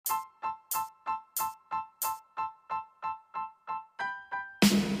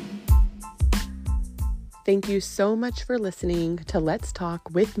Thank you so much for listening to Let's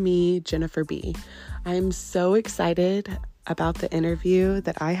Talk with me, Jennifer B. I'm so excited about the interview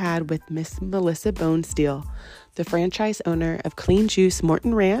that I had with Miss Melissa Bonesteel, the franchise owner of Clean Juice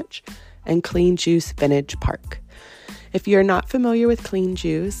Morton Ranch and Clean Juice Vintage Park. If you're not familiar with Clean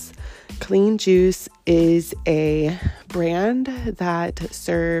Juice is a brand that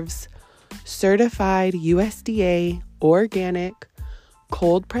serves certified USDA organic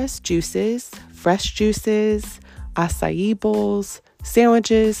cold pressed juices, fresh juices, acai bowls,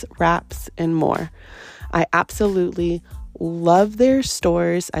 sandwiches, wraps, and more. I absolutely love their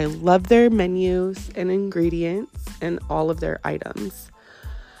stores. I love their menus and ingredients and all of their items.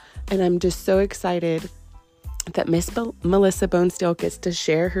 And I'm just so excited that Miss Melissa Bonesteel gets to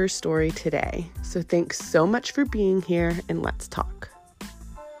share her story today. So thanks so much for being here, and let's talk.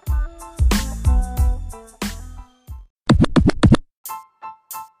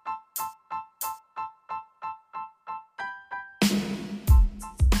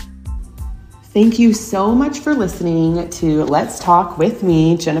 Thank you so much for listening to Let's Talk with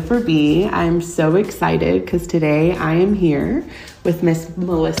me, Jennifer B. I'm so excited because today I am here with Miss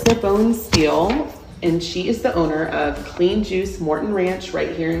Melissa Bonesteel, and she is the owner of Clean Juice Morton Ranch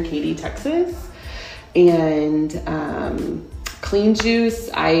right here in Katy, Texas. And Clean Juice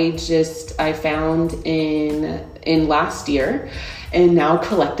I found in last year. And now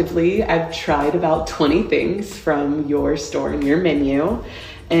collectively I've tried about 20 things from your store and your menu.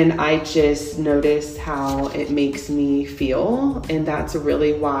 And I just notice how it makes me feel. And that's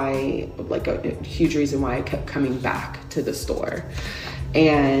really why, like a huge reason why I kept coming back to the store.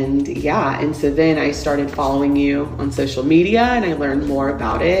 And so then I started following you on social media and I learned more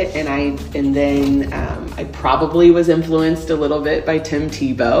about it. And then I probably was influenced a little bit by Tim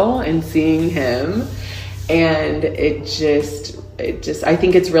Tebow and seeing him. And I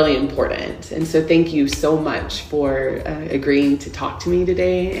think it's really important. And so thank you so much for agreeing to talk to me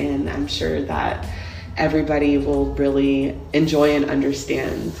today. And I'm sure that everybody will really enjoy and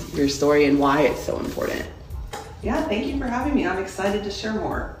understand your story and why it's so important. Yeah, thank you for having me. I'm excited to share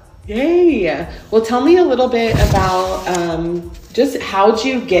more. Yay. Well, tell me a little bit about just how'd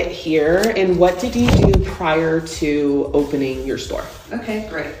you get here and what did you do prior to opening your store? Okay,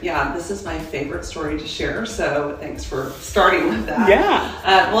 great. Yeah, this is my favorite story to share, so thanks for starting with that.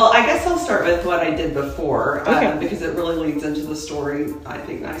 Yeah. Well, I guess I'll start with what I did before because it really leads into the story, I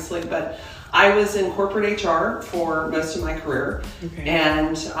think, nicely. But I was in corporate HR for most of my career,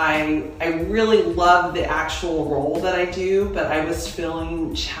 and I really love the actual role that I do, but I was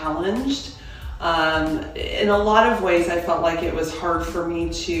feeling challenged. In a lot of ways, I felt like it was hard for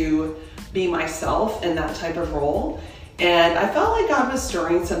me to be myself in that type of role. And I felt like God was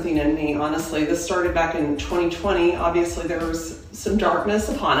stirring something in me, honestly. This started back in 2020. Obviously, there was some darkness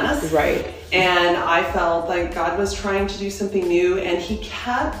upon us. Right. And I felt like God was trying to do something new, and he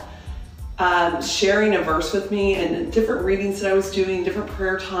kept sharing a verse with me and different readings that I was doing, different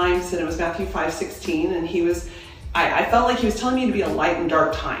prayer times, and it was Matthew 5:16, and I felt like he was telling me to be a light in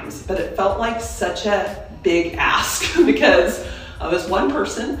dark times, but it felt like such a big ask because I was one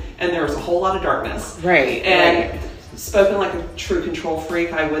person and there was a whole lot of darkness. Right. And spoken like a true control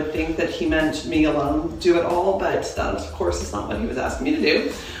freak, I would think that he meant me alone do it all, but that of course is not what he was asking me to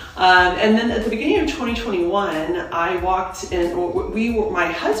do. And then at the beginning of 2021, I walked in, my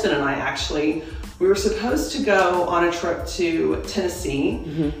husband and I actually, we were supposed to go on a trip to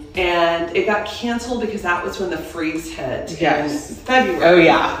Tennessee, and it got canceled because that was when the freeze hit in February. Oh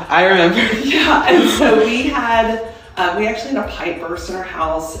yeah, I remember. Yeah, and so we actually had a pipe burst in our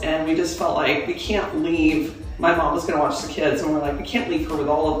house, and we just felt like we can't leave. My mom was going to watch the kids, and we're like, we can't leave her with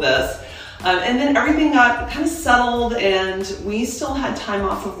all of this. And then everything got kind of settled, and we still had time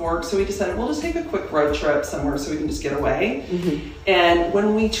off of work, so we decided we'll just take a quick road trip somewhere so we can just get away. And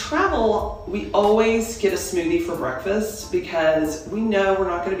when we travel, we always get a smoothie for breakfast because we know we're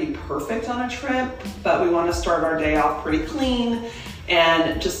not going to be perfect on a trip, but we want to start our day off pretty clean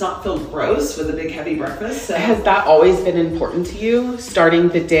and just not feel gross with a big heavy breakfast. So has that always been important to you, starting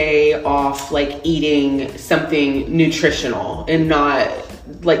the day off like eating something nutritional and not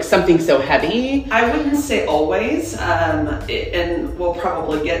like something so heavy? I wouldn't say always, and we'll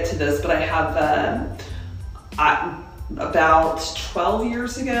probably get to this, but I have about 12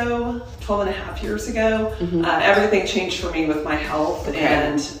 and a half years ago, everything changed for me with my health.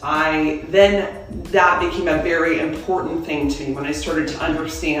 And that became a very important thing to me when I started to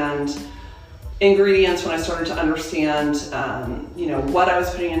understand ingredients, when I started to understand, what I was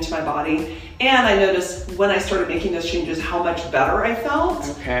putting into my body. And I noticed when I started making those changes how much better I felt.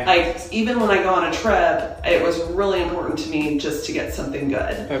 Okay. Like even when I go on a trip, it was really important to me just to get something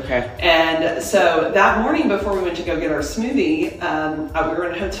good. Okay. And so that morning before we went to go get our smoothie, we were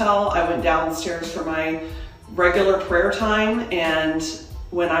in a hotel. I went downstairs for my regular prayer time, and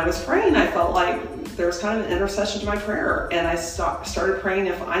when I was praying, I felt like there was kind of an intercession to my prayer. And I started praying,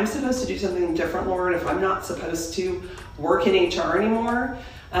 if I'm supposed to do something different, Lord, if I'm not supposed to work in HR anymore,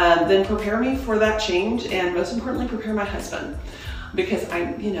 then prepare me for that change, and most importantly, prepare my husband. Because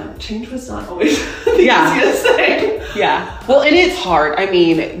change was not always the easiest thing. Yeah. Well, and it's hard. I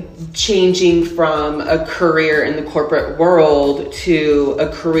mean, changing from a career in the corporate world to a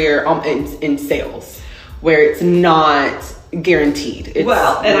career in sales, where it's not guaranteed.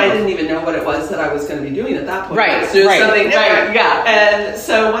 I didn't even know what it was that I was going to be doing at that point. Right. So something different. Right. Yeah. And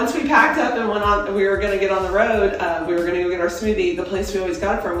so once we packed up and went on, we were going to get on the road. We were going to go get our smoothie. The place we always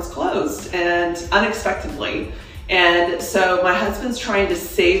got it from was closed, and unexpectedly. And so my husband's trying to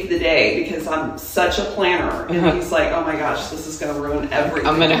save the day because I'm such a planner. And he's like, oh my gosh, this is going to ruin everything.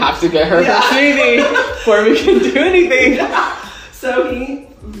 I'm going to have to get her her smoothie before we can do anything. Yeah. So he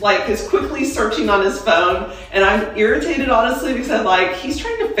is quickly searching on his phone, and I'm irritated honestly because I'm like, he's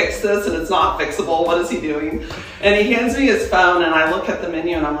trying to fix this and it's not fixable. What is he doing? And he hands me his phone, and I look at the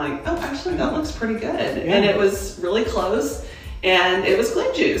menu and I'm like, oh, actually that looks pretty good. Yeah. And it was really close, and it was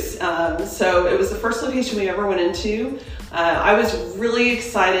Glen Juice. So it was the first location we ever went into. I was really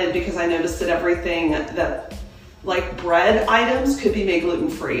excited because I noticed that everything that like bread items could be made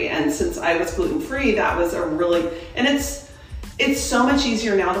gluten-free. And since I was gluten-free, that was and it's so much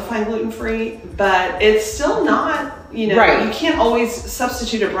easier now to find gluten-free, but it's still not, right. You can't always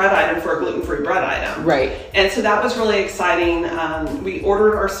substitute a bread item for a gluten-free bread item. Right. And so that was really exciting. We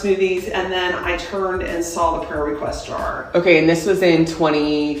ordered our smoothies, and then I turned and saw the prayer request jar. Okay, and this was in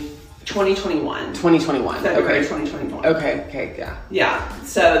 2021. 2021. February Okay. 2021. Okay, yeah. Yeah.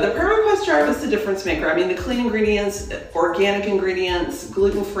 So the prayer request jar was the difference maker. I mean, the clean ingredients, organic ingredients,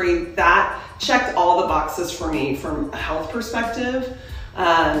 gluten-free, that checked all the boxes for me from a health perspective.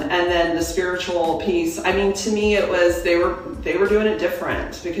 And then the spiritual piece, I mean, to me, it was, they were doing it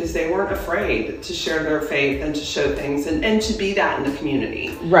different because they weren't afraid to share their faith and to show things and to be that in the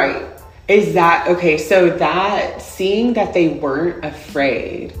community. Right. Is that, okay, so that, seeing that they weren't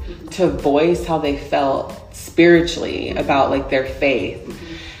afraid to voice how they felt spiritually about their faith,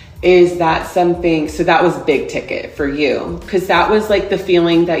 is that something, so that was big ticket for you, because that was the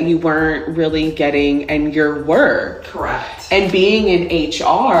feeling that you weren't really getting in your work. Correct. And being in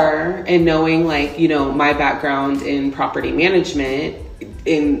HR and knowing my background in property management,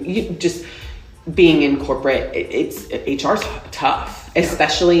 just being in corporate, HR's tough. Yeah.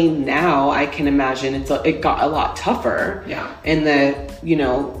 Especially now, I can imagine it got a lot tougher. Yeah. In the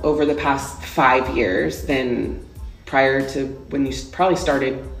over the past 5 years than prior to when you probably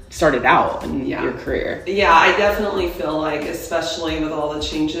started out in your career. Yeah, I definitely feel like, especially with all the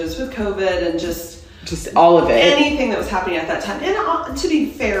changes with COVID and just all of it, anything that was happening at that time. And to be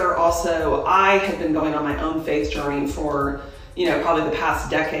fair, also, I had been going on my own faith journey for probably the past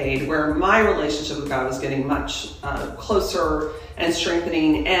decade, where my relationship with God was getting much closer and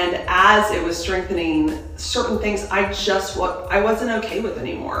strengthening. And as it was strengthening, certain things I wasn't okay with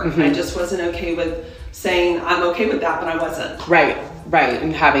anymore. Mm-hmm. I just wasn't okay with saying I'm okay with that, but I wasn't. Right.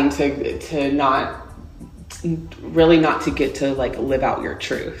 And having to not to get to live out your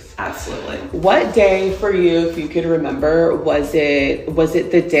truth. Absolutely. What day for you, if you could remember, was it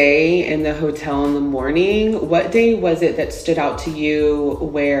the day in the hotel in the morning? What day was it that stood out to you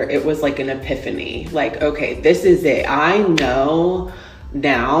where it was an epiphany? Okay, this is it. I know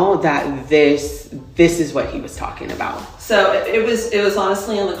now that this is what he was talking about. So it was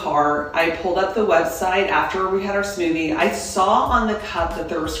honestly in the car. I pulled up the website after we had our smoothie. I saw on the cup that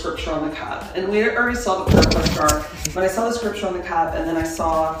there was scripture on the cup, and we already saw the prayer request jar, but I saw the scripture on the cup, and then I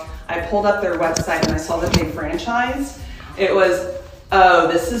pulled up their website and I saw that they franchise. It was,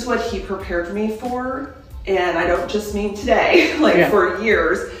 this is what he prepared me for, and I don't just mean today, for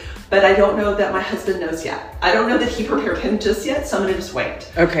years. But I don't know that my husband knows yet. I don't know that he prepared him just yet, so I'm gonna just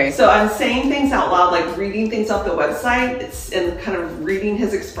wait. Okay. So I'm saying things out loud, reading things off the website, and kind of reading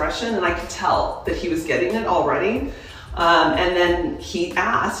his expression, and I could tell that he was getting it already. And then he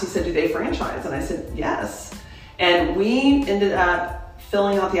said, do they franchise? And I said, yes. And we ended up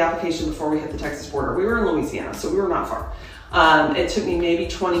filling out the application before we hit the Texas border. We were in Louisiana, so we were not far. It took me maybe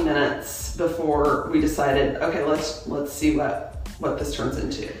 20 minutes before we decided, okay, let's see what this turns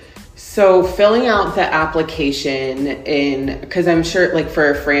into. So filling out the application because I'm sure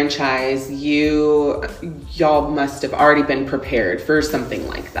for a franchise, y'all must have already been prepared for something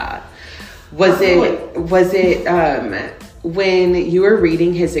like that. Was it when you were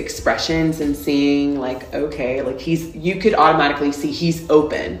reading his expressions and seeing like, okay, like you could automatically see he's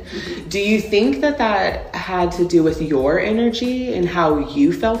open. Mm-hmm. Do you think that had to do with your energy and how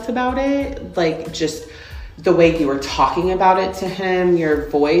you felt about it? Like just the way you were talking about it to him, your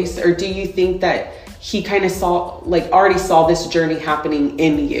voice, or do you think that he kind of already saw this journey happening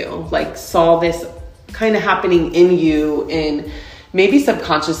in you, like saw this kind of happening in you and maybe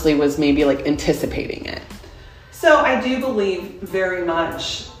subconsciously was maybe like anticipating it? So I do believe very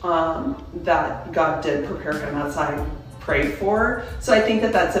much that God did prepare him as I prayed for. So I think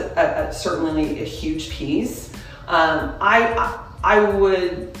that that's certainly a huge piece. I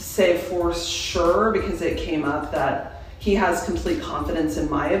would say for sure, because it came up, that he has complete confidence in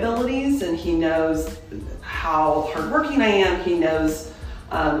my abilities and he knows how hardworking I am. He knows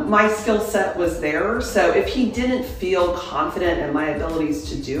my skill set was there. So if he didn't feel confident in my abilities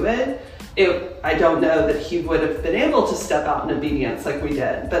to do it, I don't know that he would have been able to step out in obedience like we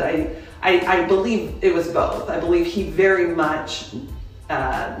did. But I believe it was both. I believe he very much,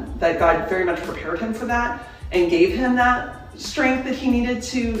 that God very much prepared him for that and gave him that strength that he needed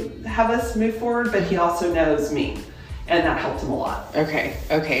to have us move forward. But he also knows me, and that helped him a lot.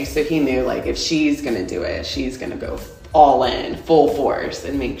 Okay. So he knew like if she's going to do it, she's going to go all in, full force,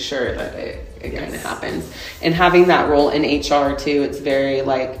 and make sure that it kind of happens. And having that role in HR too, it's very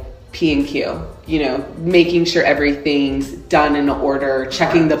like P&Q, making sure everything's done in order,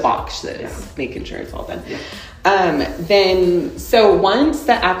 checking the boxes, making sure it's all done. Yeah. Then, so once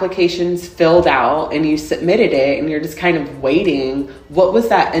the application's filled out and you submitted it and you're just kind of waiting, what was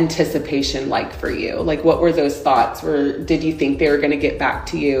that anticipation like for you? Like, what were those thoughts? Did you think they were going to get back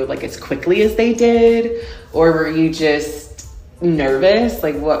to you like as quickly as they did? Or were you just nervous?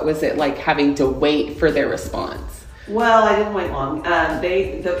 Like, what was it like having to wait for their response? Well, I didn't wait long.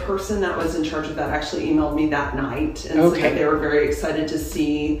 The person that was in charge of that actually emailed me that night and said that they were very excited to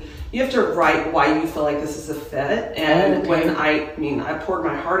see. You have to write why you feel like this is a fit. And when I poured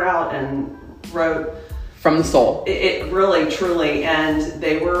my heart out and wrote from the soul. It really, truly, and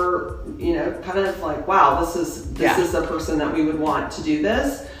they were, kind of like, wow, this is the person that we would want to do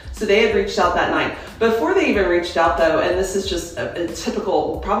this. So they had reached out that night. Before they even reached out though, and this is just a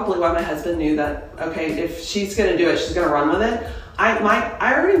typical, probably why my husband knew that, okay, if she's going to do it, she's going to run with it.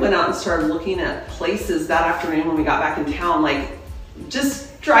 I already went out and started looking at places that afternoon when we got back in town, like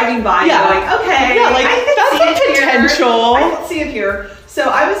just driving by and going, okay, that's a potential. I can see it here. So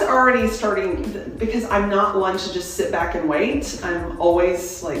I was already starting, because I'm not one to just sit back and wait. I'm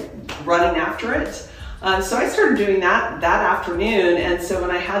always like running after it. So I started doing that afternoon. And so when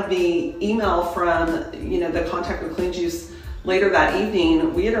I had the email from, the contact with Clean Juice later that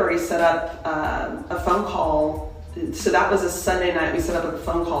evening, we had already set up a phone call. So that was a Sunday night. We set up a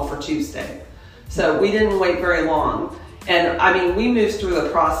phone call for Tuesday. So we didn't wait very long. And we moved through the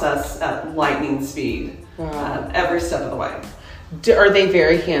process at lightning speed, every step of the way. Are they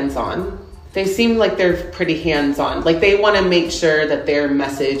very hands-on? They seem like they're pretty hands-on. Like they want to make sure that their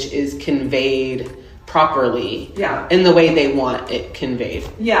message is conveyed properly in the way they want it conveyed.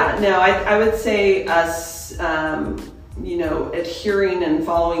 Yeah, no, I would say us, adhering and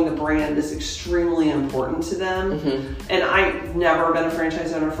following the brand is extremely important to them. Mm-hmm. And I've never been a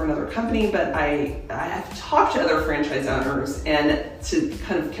franchise owner for another company, but I have talked to other franchise owners and to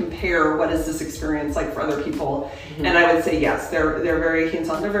kind of compare what is this experience like for other people. Mm-hmm. And I would say, yes, they're very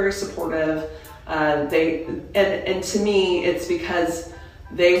hands-on. They're very supportive. And to me, it's because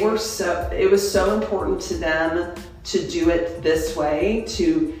it was so important to them to do it this way,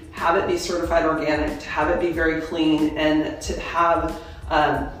 to have it be certified organic, to have it be very clean, and to have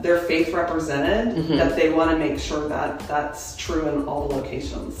their faith represented, that they want to make sure that that's true in all the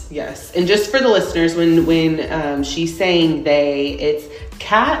locations. Yes. And just for the listeners, when she's saying it's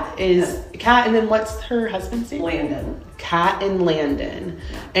Kat and then what's her husband's name? Landon. Kat and Landon.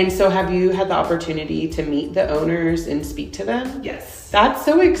 And so have you had the opportunity to meet the owners and speak to them? Yes. That's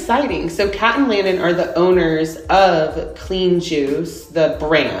so exciting. So Kat and Landon are the owners of Clean Juice, the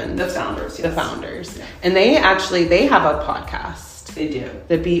brand. The founders, yes. The founders. Yeah. And they have a podcast. They do.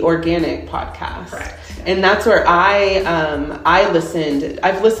 The Be Organic podcast. Correct. Yeah. And that's where I listened.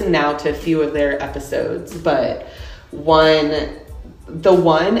 I've listened now to a few of their episodes, but the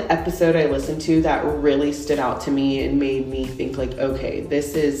one episode I listened to that really stood out to me and made me think like, okay,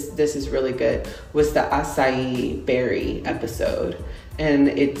 this is really good, was the acai berry episode. And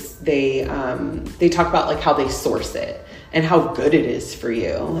they talk about like how they source it and how good it is for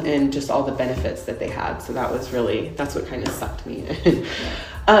you and just all the benefits that they had. So that's what kind of sucked me in.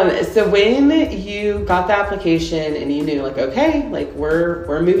 So when you got the application and you knew like, okay, like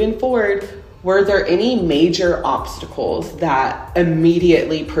we're moving forward, were there any major obstacles that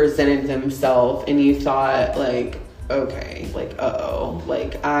immediately presented themselves and you thought like, okay, like, uh-oh,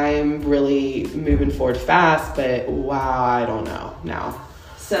 like I'm really moving forward fast, but wow, I don't know now.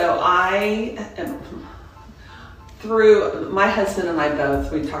 So through my husband and I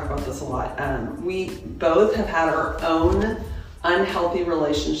both, we talk about this a lot. We both have had our own unhealthy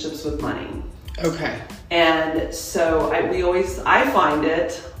relationships with money. Okay. And so I find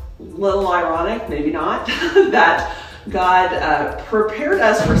it a little ironic, maybe not, that God prepared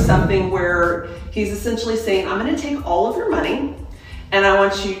us for something where he's essentially saying, I'm going to take all of your money and I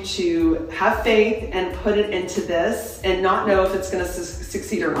want you to have faith and put it into this and not know if it's going to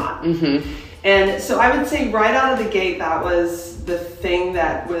succeed or not. Mm-hmm. And so I would say right out of the gate, that was the thing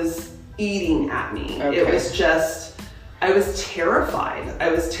that was eating at me. Okay. It was just, I was terrified.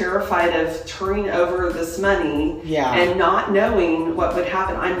 I was terrified of turning over this money and not knowing what would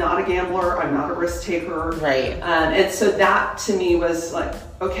happen. I'm not a gambler. I'm not a risk taker. Right. And so that to me was like,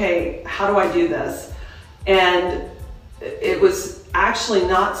 okay, how do I do this? And it was actually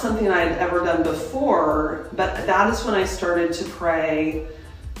not something I'd ever done before, but that is when I started to pray,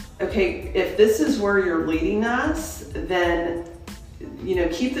 okay, if this is where you're leading us, then,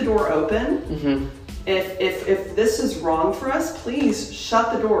 keep the door open. Mm-hmm. If this is wrong for us, please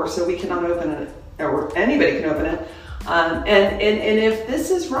shut the door so we cannot open it, or anybody can open it. And if this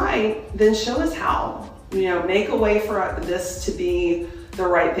is right, then show us how. Make a way for this to be the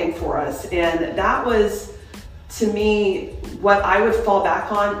right thing for us. And that was, to me, what I would fall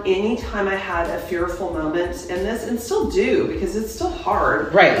back on anytime I had a fearful moment in this, and still do, because it's still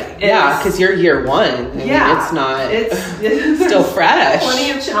hard. Right. Because you're year one. I mean, it's not. It's still fresh.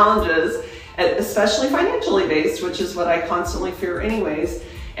 Plenty of challenges, especially financially based, which is what I constantly fear anyways.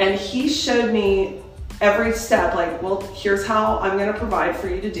 And he showed me every step, like, well, here's how I'm going to provide for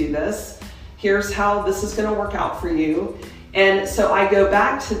you to do this. Here's how this is going to work out for you. And so I go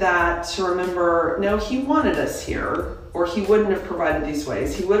back to that to remember, no, he wanted us here, or he wouldn't have provided these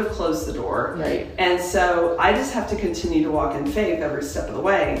ways. He would have closed the door. Right. And so I just have to continue to walk in faith every step of the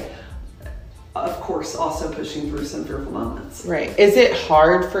way. Of course, also pushing through some fearful moments. Right. Is it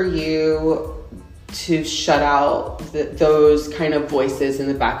hard for you to shut out those kind of voices in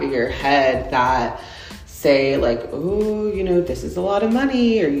the back of your head that say like, oh, this is a lot of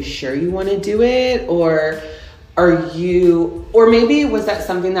money. Are you sure you want to do it? Or maybe was that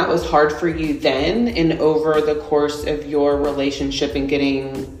something that was hard for you then, and over the course of your relationship and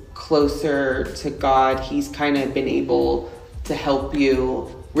getting closer to God, he's kind of been able to help you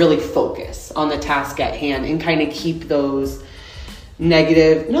really focus on the task at hand and kind of keep those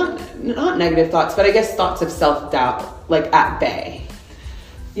negative, not negative thoughts, but I guess thoughts of self-doubt like at bay?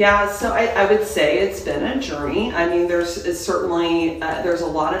 Yeah, so I would say it's been a journey. I mean, there's a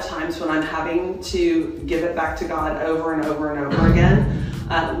lot of times when I'm having to give it back to God over and over and over again.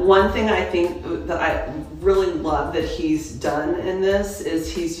 One thing I think that I really love that he's done in this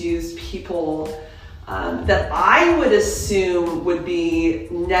is he's used people that I would assume would be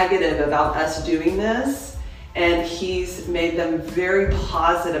negative about us doing this, and he's made them very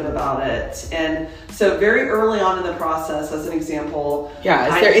positive about it. And so very early on in the process, as an example... Yeah,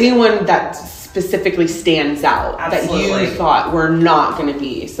 is there anyone that specifically stands out Absolutely. that you thought were not going to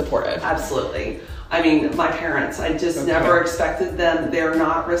be supportive? Absolutely. I mean, my parents, I just never expected them. They're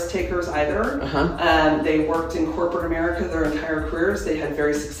not risk takers either. Uh-huh. They worked in corporate America their entire careers. They had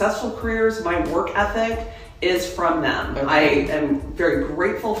very successful careers. My work ethic is from them. Okay. I am very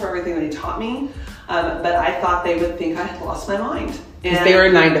grateful for everything that he taught me. But I thought they would think I had lost my mind. Because they were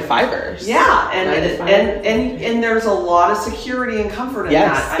 9-to-5ers. Yeah, and there's a lot of security and comfort in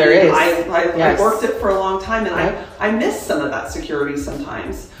that. There is. I worked it for a long time, and I miss some of that security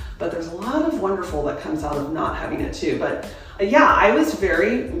sometimes. But there's a lot of wonderful that comes out of not having it too. But I was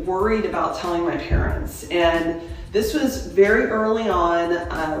very worried about telling my parents. And this was very early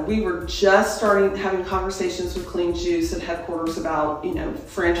on. We were just starting having conversations with Clean Juice at headquarters about,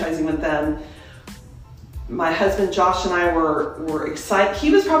 franchising with them. My husband, Josh, and I were excited.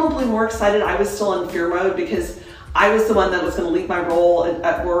 He was probably more excited. I was still in fear mode because I was the one that was going to leave my role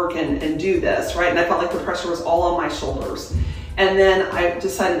at work and do this, right? And I felt like the pressure was all on my shoulders. And then I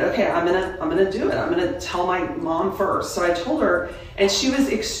decided, okay, I'm gonna do it. I'm gonna tell my mom first. So I told her, and she was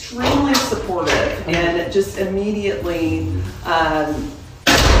extremely supportive and just immediately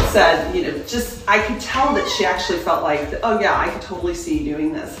said, I could tell that she actually felt like, oh yeah, I could totally see you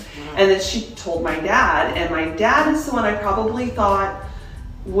doing this. And then she told my dad, and my dad is the one I probably thought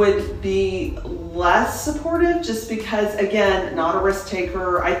would be less supportive, just because, again, not a risk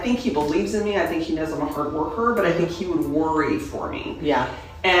taker. I think he believes in me. I think he knows I'm a hard worker, but I think he would worry for me. Yeah.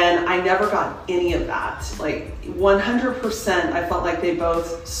 And I never got any of that. Like 100%, I felt like they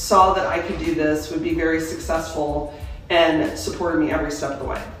both saw that I could do this, would be very successful, and supported me every step of the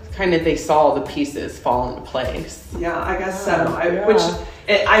way. Kind of, they saw the pieces fall into place. Yeah, I guess so. Yeah. Which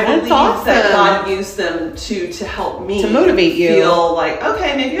I believe awesome. that God used them to help me. To motivate you. Feel like,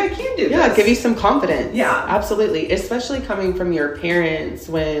 okay, maybe I can do this. Yeah, give you some confidence. Yeah. Absolutely. Especially coming from your parents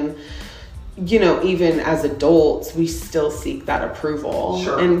when, you know, even as adults, we still seek that approval.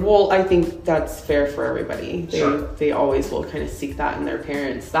 Sure. And well, I think that's fair for everybody. Sure. They always will kind of seek that in their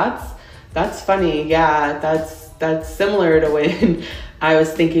parents. That's funny. Yeah, that's similar to when I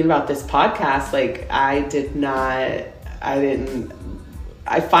was thinking about this podcast. Like I did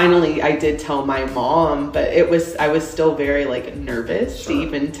tell my mom, but I was still very like nervous to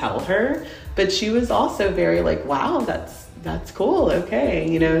even tell her, but she was also very like, wow, that's cool. Okay.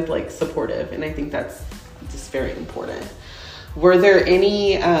 You know, like supportive. And I think that's just very important. Were there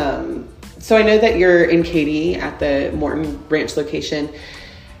any, so I know that you're in Katy at the Morton Ranch location.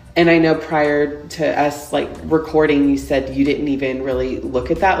 And I know prior to us like recording, you said you didn't even really look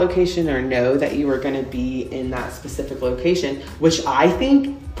at that location or know that you were going to be in that specific location, which I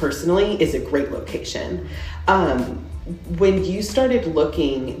think personally is a great location. When you started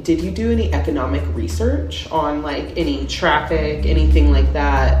looking, did you do any economic research on like any traffic, anything like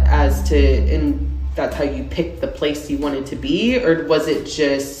that and that's how you picked the place you wanted to be? Or was it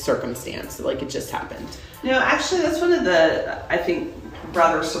just circumstance? Like it just happened? No, actually that's one of the, I think,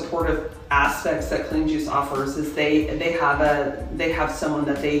 rather supportive aspects that Clean Juice offers is they have someone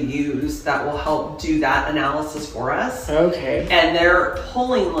that they use that will help do that analysis for us. Okay. And they're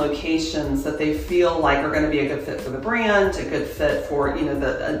pulling locations that they feel like are going to be a good fit for the brand, a good fit for, you know,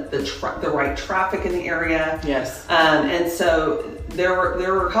 the right traffic in the area. Yes. And so there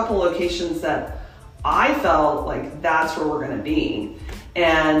were a couple locations that I felt like that's where we're going to be,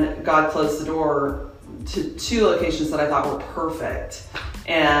 and God closed the door to 2 locations that I thought were perfect,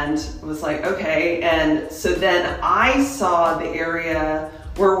 and was like, okay. And so then I saw the area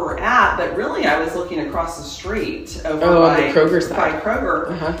where we're at, but really I was looking across the street over by the Kroger side. By Kroger,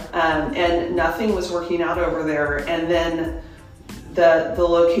 and nothing was working out over there. And then the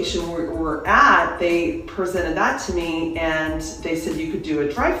location we're at, they presented that to me, and they said you could do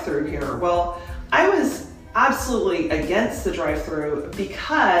a drive-through here. Well, I was absolutely against the drive-through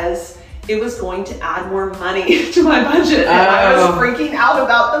because it was going to add more money to my budget. And I was freaking out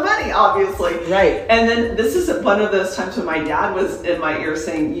about the money, obviously. Right. And then this is one of those times when my dad was in my ear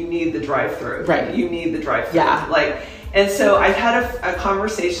saying, you need the drive-through. Right. You need the drive-through. Yeah. And so I had a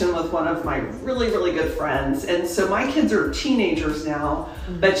conversation with one of my really, really good friends. And so my kids are teenagers now,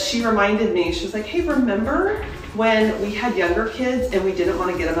 but she reminded me, she was like, hey, remember when we had younger kids and we didn't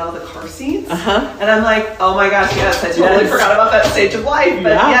want to get them out of the car seats? And I'm like, oh my gosh, yes, I totally forgot about that stage of life.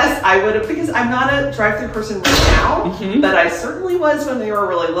 But yes, I would have, because I'm not a drive-through person right now, but I certainly was when they were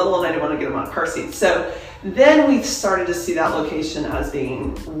really little and I didn't want to get them out of car seats. So then we started to see that location as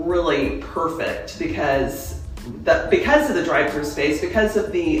being really perfect because of the drive-through space, because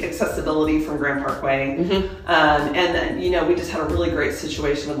of the accessibility from Grand Parkway. And then, you know, we just had a really great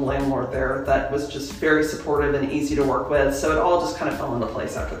situation with the landlord there that was just very supportive and easy to work with. So it all just kind of fell into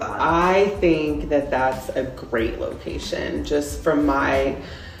place after that. I think that that's a great location, just from my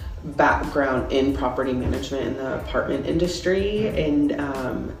background in property management in the apartment industry,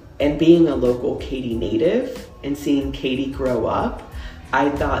 and being a local Katy native and seeing Katy grow up. I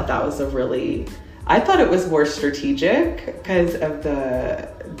thought that was I thought it was more strategic because of the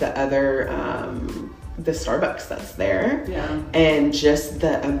Starbucks that's there. Yeah. And just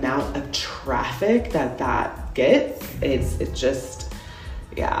the amount of traffic that gets. It's just,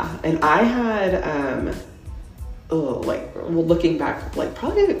 yeah. And I had, looking back, like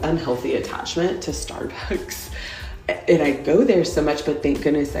probably an unhealthy attachment to Starbucks. And I go there so much, but thank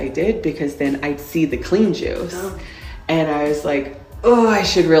goodness I did, because then I'd see the Clean Juice. And I was like, oh, I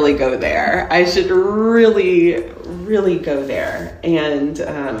should really go there. I should really, really go there. And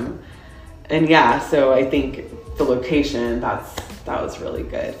yeah, so I think the location, that was really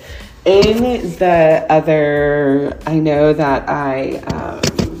good. In the other, I know that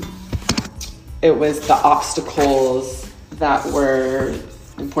it was the obstacles that were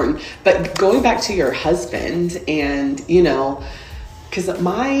important. But going back to your husband, and, you know, because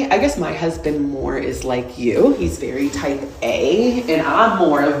I guess my husband more is like you. He's very type A, and I'm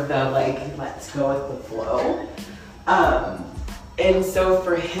more of the like, let's go with the flow. And so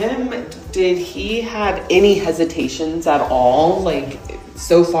for him, did he have any hesitations at all? Like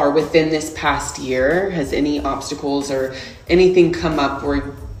so far within this past year, has any obstacles or anything come up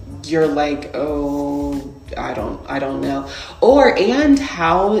where you're like, oh, I don't know. And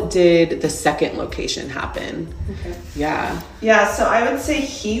how did the second location happen? Okay. Yeah. Yeah, so I would say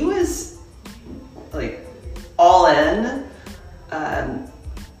he was like all in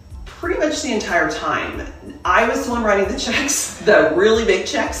pretty much the entire time. I was the one writing the checks, the really big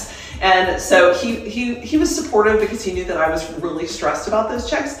checks. And so he was supportive because he knew that I was really stressed about those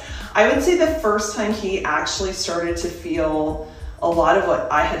checks. I would say the first time he actually started to feel a lot of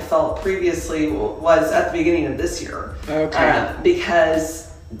what I had felt previously was at the beginning of this year. Okay.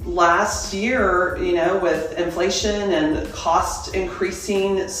 Because last year, you know, with inflation and cost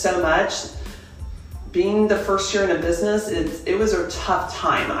increasing so much, being the first year in a business, it was a tough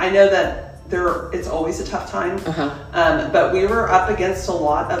time. I know that it's always a tough time, but we were up against a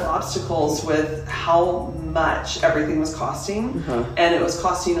lot of obstacles with how much everything was costing, and it was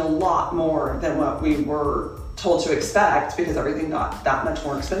costing a lot more than what we were told to expect because everything got that much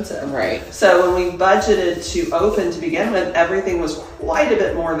more expensive. Right. So when we budgeted to open to begin with, everything was quite a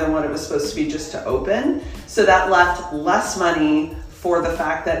bit more than what it was supposed to be just to open. So that left less money for the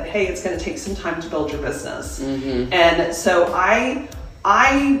fact that, hey, it's going to take some time to build your business. And so I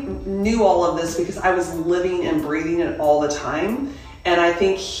knew all of this because I was living and breathing it all the time. And I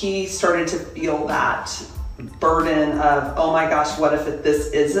think he started to feel that burden of, oh my gosh, what if this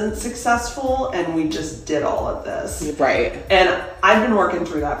isn't successful and we just did all of this? Right. And I've been working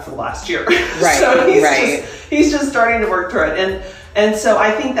through that for the last year. Right. So he's just starting to work through it. And so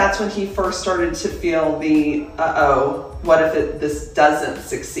I think that's when he first started to feel the, what if this doesn't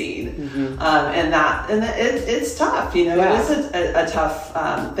succeed? And it's tough, you know, it is a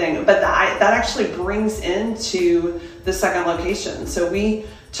tough thing, but that actually brings into the second location. So we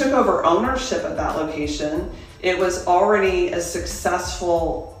took over ownership of that location. It was already a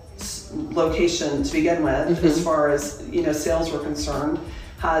successful location to begin with, as far as, you know, sales were concerned,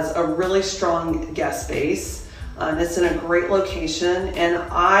 has a really strong guest base. It's in a great location, and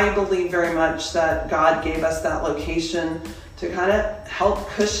I believe very much that God gave us that location to kind of help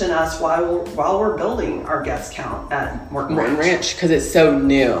cushion us while we're building our guest count at Morton Ranch. Because it's so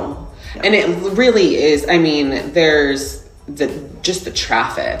new. Yeah. And it really is. I mean, there's just the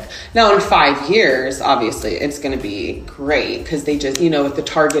traffic. Now in 5 years, obviously it's going to be great because they just, you know, with the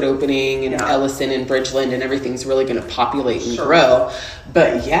Target opening and Ellison and Bridgeland and everything's really going to populate and grow.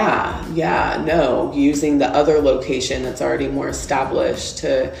 But using the other location that's already more established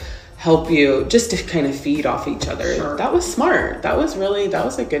to help you, just to kind of feed off each other. That was smart. That was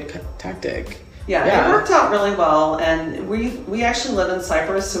a good tactic. Yeah, it worked out really well, and we actually live in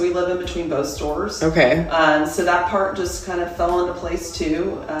Cypress, so we live in between both stores. Okay. So that part just kind of fell into place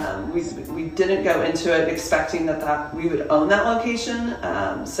too. We didn't go into it expecting that we would own that location,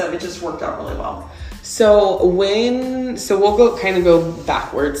 so it just worked out really well. So we'll go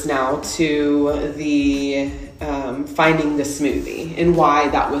backwards now to the finding the smoothie and why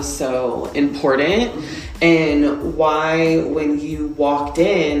that was so important. And why when you walked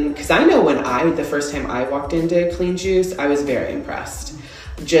in, because I know the first time I walked into Clean Juice, I was very impressed.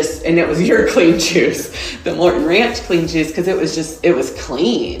 And it was your Clean Juice, the Morton Ranch Clean Juice, because it was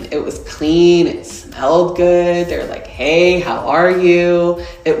clean. It was clean. It smelled good. They're like, hey, how are you?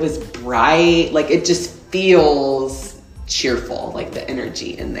 It was bright. Like, it just feels cheerful, like the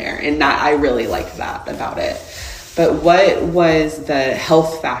energy in there. And I really like that about it. But what was the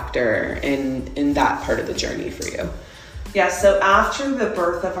health factor in that part of the journey for you? Yeah, so after the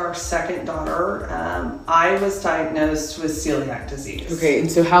birth of our second daughter, I was diagnosed with celiac disease. Okay,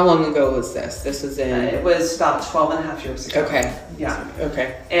 and so how long ago was this? This was it was about 12 and a half years ago. Okay. Yeah.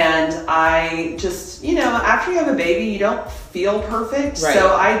 Okay. And I just, after you have a baby, you don't feel perfect. Right.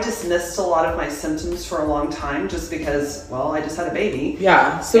 So I dismissed a lot of my symptoms for a long time just because, I just had a baby.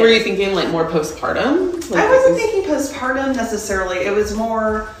 Yeah. So were you thinking like more postpartum? I wasn't thinking postpartum necessarily. It was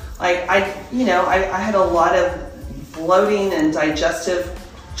more like, I had a lot of bloating and digestive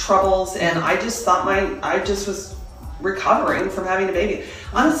troubles, and I just thought I just was recovering from having a baby.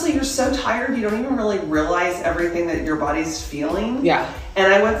 Honestly, you're so tired you don't even really realize everything that your body's feeling. Yeah.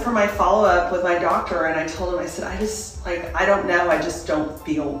 And I went for my follow-up with my doctor, and I told him, I said, I don't know, I just don't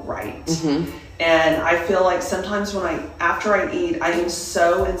feel right. And I feel like sometimes after I eat, I am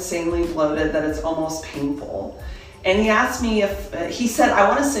so insanely bloated that it's almost painful. And he asked me he said, I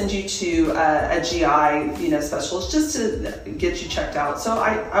want to send you to a GI, specialist just to get you checked out. So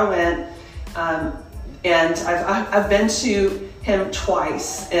I went, and I've been to him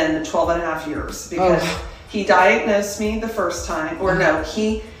twice in 12 and a half years because he diagnosed me the first time,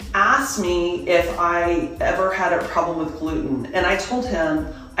 he asked me if I ever had a problem with gluten. And I told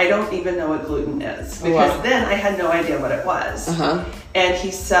him, I don't even know what gluten is, because then I had no idea what it was. And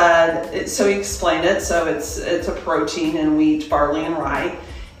he said, so he explained it. So it's a protein in wheat, barley, and rye.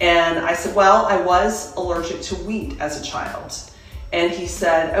 And I said, well, I was allergic to wheat as a child. And he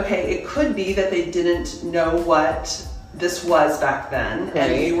said, okay, it could be that they didn't know what this was back then,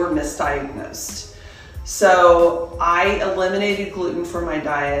 and you were misdiagnosed. So I eliminated gluten from my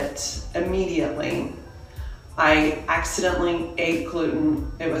diet immediately. I accidentally ate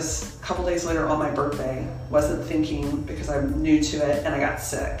gluten. It was a couple days later on my birthday. Wasn't thinking, because I'm new to it, and I got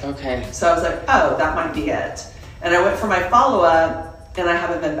sick. Okay. So I was like, oh, that might be it. And I went for my follow-up, and I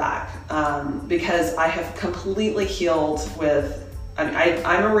haven't been back because I have completely healed with,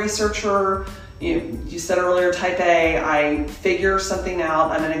 I'm a researcher. You said earlier, type A, I figure something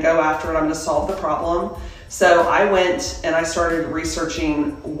out, I'm going to go after it, I'm going to solve the problem. So I went and I started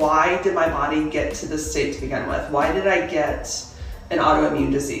researching, why did my body get to this state to begin with? Why did I get an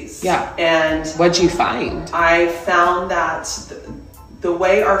autoimmune disease? Yeah. And what'd you find? I found that the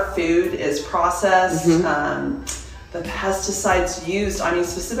way our food is processed, the pesticides used,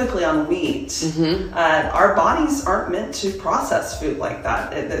 specifically on wheat, our bodies aren't meant to process food like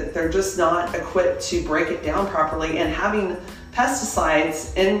that. They're just not equipped to break it down properly. And having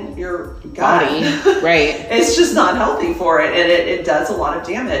pesticides in your body, right, it's just not healthy for it, and it does a lot of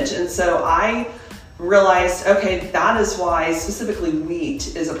damage. And so I realized, okay, that is why specifically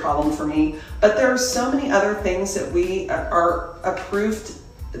wheat is a problem for me. But there are so many other things that we are approved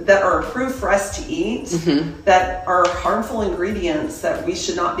for us to eat that are harmful ingredients that we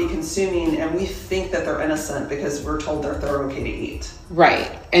should not be consuming, and we think that they're innocent because we're told they're okay to eat.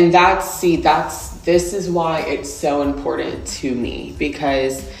 Right. And this is why it's so important to me,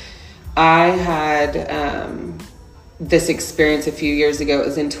 because I had this experience a few years ago. It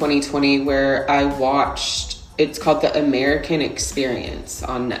was in 2020 where I watched, it's called The American Experience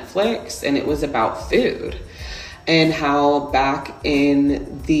on Netflix, and it was about food. And how back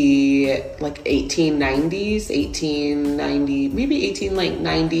in the 1890s,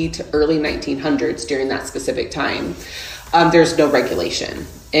 1890 to early 1900s, during that specific time, there's no regulation.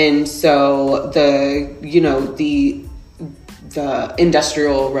 And so the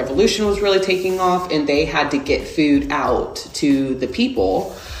Industrial Revolution was really taking off, and they had to get food out to the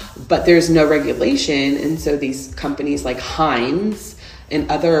people, but there's no regulation. And so these companies like Heinz and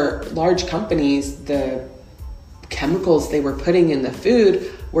other large companies, the chemicals they were putting in the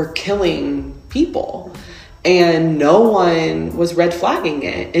food were killing people, and no one was red flagging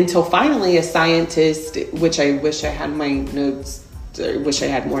it until finally a scientist, which I wish I had my notes, I wish I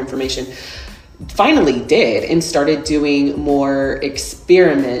had more information, finally did and started doing more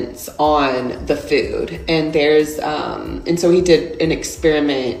experiments on the food. And there's and so he did an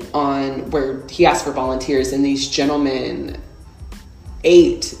experiment on where he asked for volunteers, and these gentlemen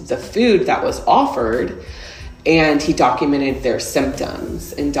ate the food that was offered, and he documented their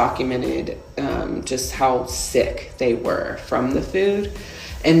symptoms and documented just how sick they were from the food.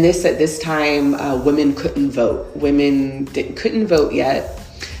 And at this time, women couldn't vote. Women couldn't vote yet,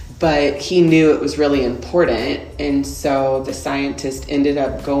 but he knew it was really important. And so the scientist ended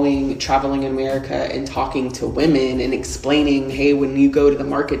up traveling in America and talking to women and explaining, hey, when you go to the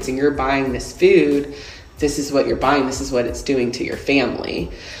markets and you're buying this food, this is what you're buying. This is what it's doing to your family.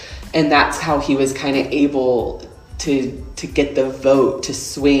 And that's how he was kind of able to get the vote to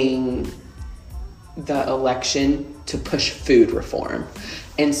swing the election to push food reform.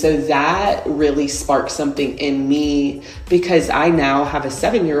 And so that really sparked something in me, because I now have a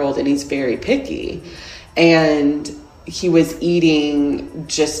 7-year-old and he's very picky, and he was eating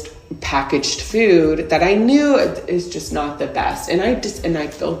just packaged food that I knew is just not the best. And I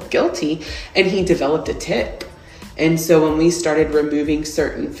felt guilty, and he developed a tic. And so when we started removing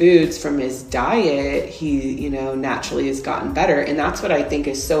certain foods from his diet, he, naturally has gotten better. And that's what I think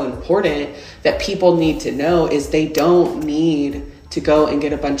is so important that people need to know, is they don't need to go and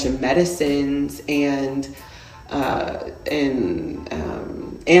get a bunch of medicines and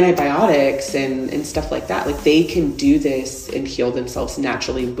antibiotics and stuff like that. Like, they can do this and heal themselves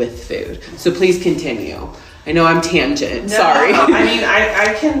naturally with food. So please continue. I know I'm tangent. No, sorry.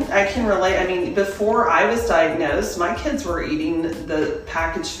 I can relate. Before I was diagnosed, my kids were eating the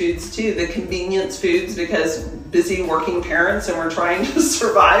packaged foods too, the convenience foods, because busy working parents, and we're trying to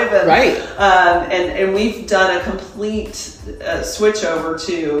survive. And, right. And we've done a complete switch over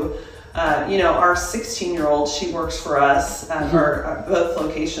to, our 16-year-old. She works for us at both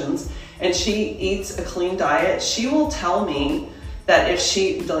locations, and she eats a clean diet. She will tell me that if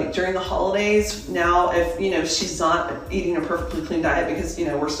she, like during the holidays now, if, you know, she's not eating a perfectly clean diet because, you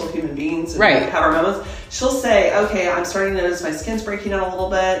know, we're still human beings and Right. have our moments, she'll say, okay, I'm starting to notice my skin's breaking out a little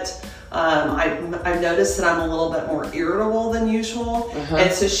bit. I've noticed that I'm a little bit more irritable than usual.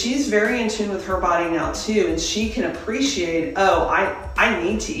 And so she's very in tune with her body now too. And she can appreciate, oh, I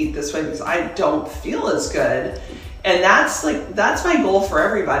need to eat this way because I don't feel as good. And that's my goal for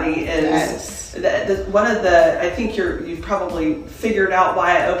everybody is one of the, I think you've probably figured out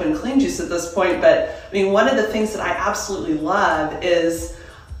why I opened Clean Juice at this point. But I mean, one of the things that I absolutely love is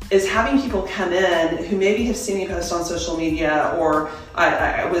having people come in who maybe have seen me post on social media, or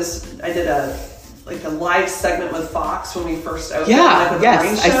I did a live segment with Fox when we first opened. Yeah,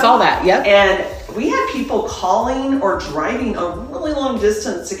 yes, I saw that. Yep. And we had people calling or driving a really long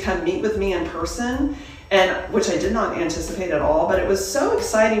distance to come meet with me in person, and which I did not anticipate at all. But it was so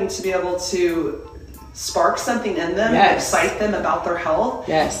exciting to be able to spark something in them, excite them about their health.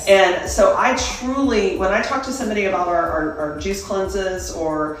 Yes. And so I truly, when I talk to somebody about our juice cleanses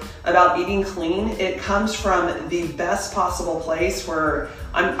or about eating clean, it comes from the best possible place where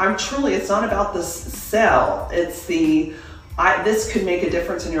I'm truly, it's not about the sell. It's this could make a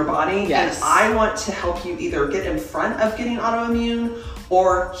difference in your body. Yes. And I want to help you either get in front of getting autoimmune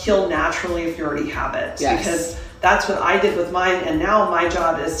or heal naturally if you already have it. Yes. Because that's what I did with mine. And now my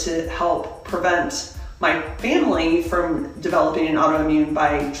job is to help prevent my family from developing an autoimmune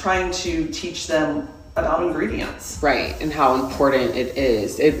by trying to teach them about ingredients. Right, and how important it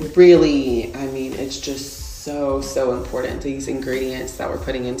is. It really, I mean, it's just so important, these ingredients that we're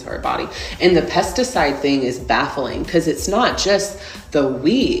putting into our body. And the pesticide thing is baffling because it's not just the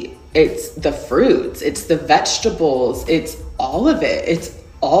wheat, it's the fruits, it's the vegetables, it's all of it. It's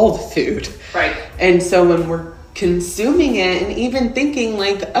all the food. Right. And so when we're consuming it and even thinking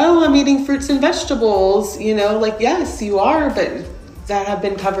like, oh, I'm eating fruits and vegetables, you know, like, yes, you are, but that have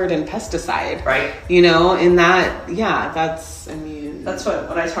been covered in pesticide. Right. You know, and that's, I mean. That's what,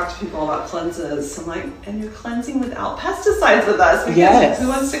 when I talk to people about cleanses, I'm like, and you're cleansing without pesticides with us. Because yes. Who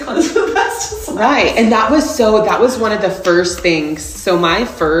wants to cleanse with pesticides? Right. And that was one of the first things. So my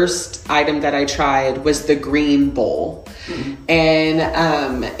first item that I tried was the green bowl. Mm-hmm.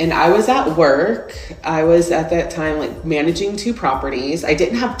 And I was at work. I was at that time like managing 2 properties. I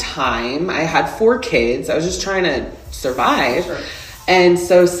didn't have time. I had 4 kids. I was just trying to survive. Sure. And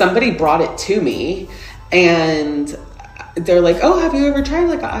so somebody brought it to me and they're like, oh, have you ever tried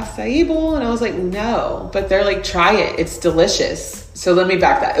like an acai bowl? And I was like, no, but they're like, try it. It's delicious. So let me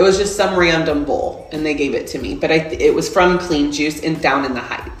back that. It was just some random bowl and they gave it to me, but it was from Clean Juice and down in the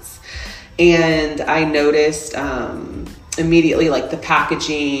Heights. And I noticed, immediately like the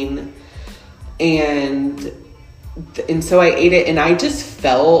packaging and so I ate it and I just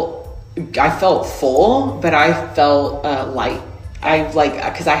felt full, but I felt light.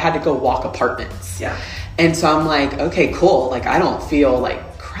 Cause I had to go walk apartments. Yeah. And so I'm like, okay, cool. Like, I don't feel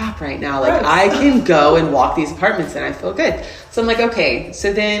like crap right now. Like, Gross. I can go and walk these apartments and I feel good. So I'm like, okay.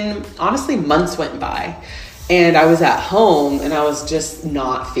 So then honestly, months went by and I was at home and I was just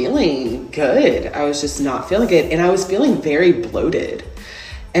not feeling good. I was just not feeling good. And I was feeling very bloated.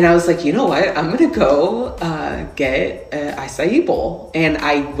 And I was like, you know what? I'm going to go get an acai bowl. And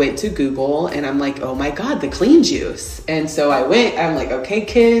I went to Google and I'm like, oh my God, the Clean Juice. And so I'm like, okay,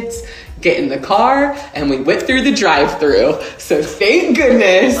 kids, get in the car. And we went through the drive-through. So thank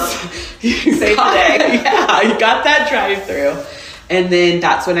goodness. You got that drive-through. And then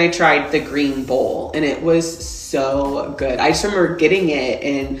that's when I tried the green bowl. And it was so good. I just remember getting it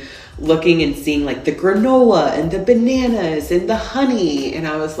and looking and seeing like the granola and the bananas and the honey. And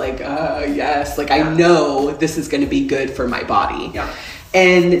I was like, yes, like I know this is going to be good for my body. Yeah.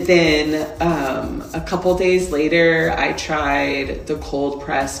 And then a couple days later, I tried the cold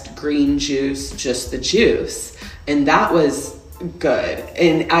pressed green juice, just the juice. And that was good.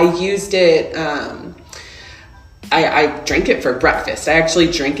 And I used it, I drank it for breakfast. I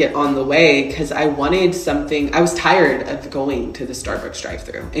actually drank it on the way because I wanted something. I was tired of going to the Starbucks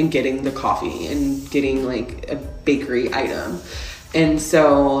drive-thru and getting the coffee and getting like a bakery item. And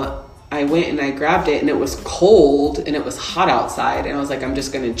so I went and I grabbed it and it was cold and it was hot outside. And I was like, I'm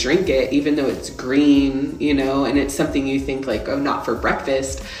just going to drink it even though it's green, you know, and it's something you think like, oh, not for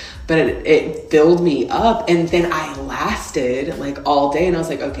breakfast. But it filled me up and then I lasted like all day and I was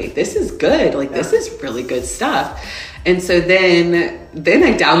like, okay, this is good. Like this is really good stuff. And so then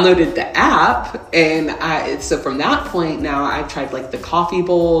I downloaded the app and so from that point now I've tried like the coffee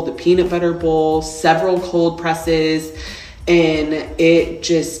bowl, the peanut butter bowl, several cold presses, and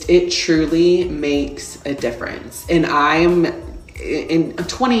it truly makes a difference. And I'm in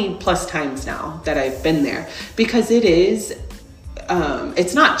 20 plus times now that I've been there because it is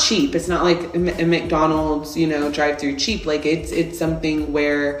it's not cheap. It's not like a McDonald's, drive through cheap. Like it's something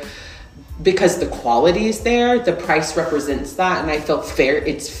where, because the quality is there, the price represents that. And I feel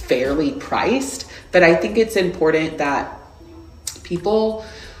it's fairly priced, but I think it's important that people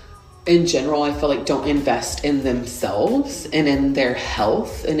in general, I feel like, don't invest in themselves and in their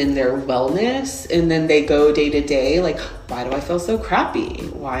health and in their wellness. And then they go day to day, like, why do I feel so crappy?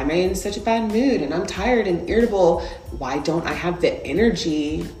 Why am I in such a bad mood? And I'm tired and irritable. Why don't I have the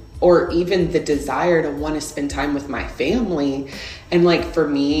energy or even the desire to want to spend time with my family? And like, for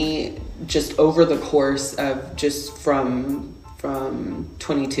me, just over the course of just from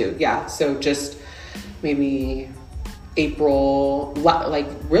 22. Yeah. So just maybe April, like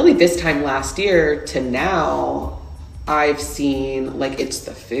really this time last year to now, I've seen like it's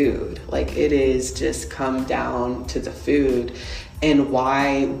the food. Like it is just come down to the food. And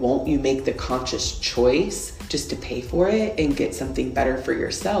why won't you make the conscious choice just to pay for it and get something better for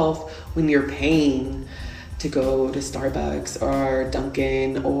yourself when you're paying to go to Starbucks or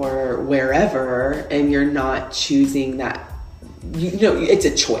Dunkin' or wherever, and you're not choosing that? It's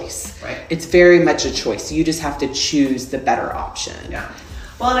a choice. Right. It's very much a choice. You just have to choose the better option. Yeah.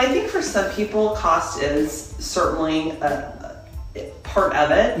 Well, and I think for some people, cost is certainly a part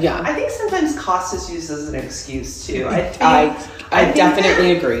of it. Yeah. I think sometimes cost is used as an excuse too. I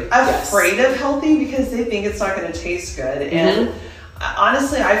definitely agree. Afraid of healthy because they think it's not going to taste good. And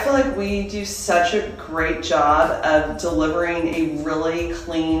honestly, I feel like we do such a great job of delivering a really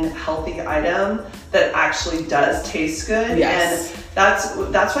clean, healthy item that actually does taste good. Yes. And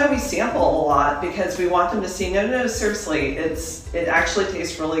that's why we sample a lot, because we want them to see, no, seriously, it actually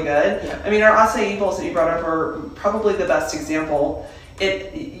tastes really good. Yeah. I mean, our acai bowls that you brought up are probably the best example.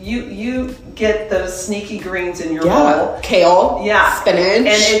 You get those sneaky greens in your bowl. Kale, spinach. And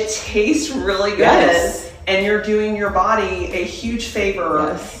it tastes really good. Yes. And you're doing your body a huge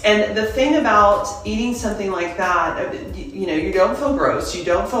favor. Yes. And the thing about eating something like that, you don't feel gross, you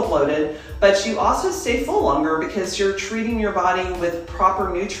don't feel bloated, but you also stay full longer because you're treating your body with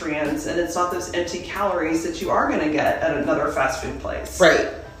proper nutrients, and it's not those empty calories that you are going to get at another fast food place.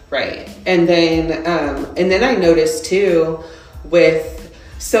 Right. And then I noticed too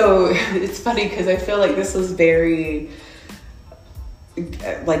so it's funny because I feel like this was very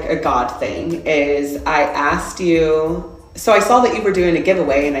like a God thing. Is I asked you, so I saw that you were doing a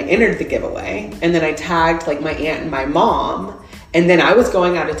giveaway and I entered the giveaway, and then I tagged like my aunt and my mom, and then I was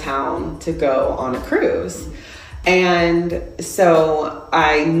going out of town to go on a cruise. And so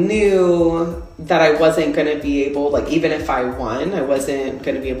I knew that I wasn't going to be able, like, even if I won, I wasn't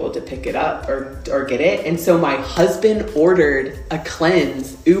going to be able to pick it up or get it. And so my husband ordered a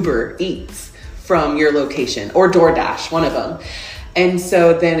cleanse Uber Eats from your location, or DoorDash, one of them. And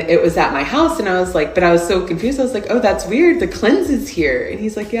so then it was at my house, and I was like, but I was so confused. I was like, oh, that's weird. The cleanse is here. And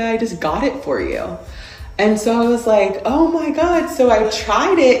he's like, yeah, I just got it for you. And so I was like, oh my God. So I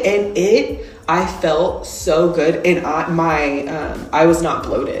tried it, and I felt so good. And I was not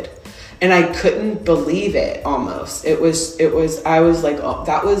bloated, and I couldn't believe it almost. I was like, oh,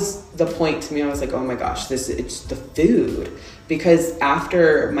 that was the point to me. I was like, oh my gosh, it's the food. Because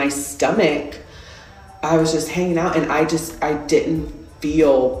after my stomach, I was just hanging out, and I didn't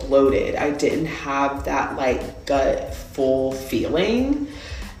feel bloated. I didn't have that like gut full feeling.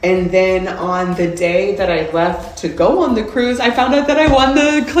 And then on the day that I left to go on the cruise, I found out that I won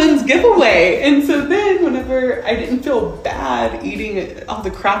the cleanse giveaway. And so then whenever I didn't feel bad eating all the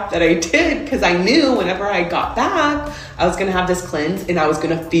crap that I did, because I knew whenever I got back, I was going to have this cleanse and I was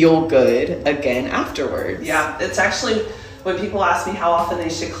going to feel good again afterwards. Yeah, it's actually, when people ask me how often they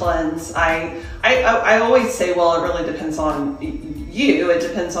should cleanse, I always say, well, it really depends on you. It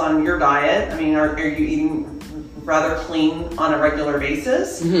depends on your diet. I mean, are you eating rather clean on a regular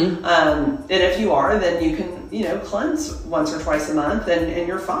basis? Mm-hmm. And if you are, then you can, cleanse once or twice a month and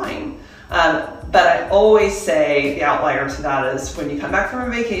you're fine. But I always say the outlier to that is when you come back from a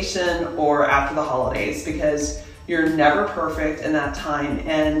vacation or after the holidays, because you're never perfect in that time.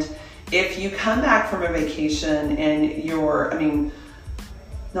 And if you come back from a vacation and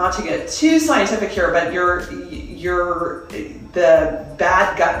not to get too scientific here, but the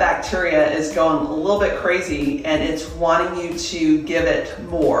bad gut bacteria is going a little bit crazy, and it's wanting you to give it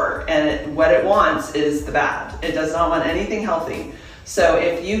more. And what it wants is the bad. It does not want anything healthy. So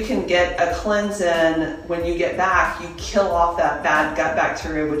if you can get a cleanse in when you get back, you kill off that bad gut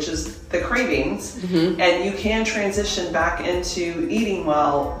bacteria, which is the cravings, mm-hmm. and you can transition back into eating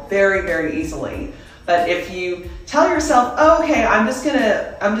well very, very easily. But if you tell yourself, oh, okay, I'm just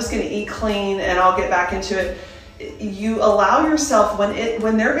gonna eat clean and I'll get back into it, you allow yourself,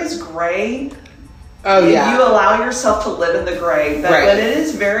 when there is gray, Oh, yeah. You allow yourself to live in the gray. But when it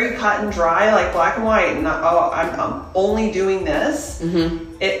is very cut and dry, like black and white, and I'm only doing this,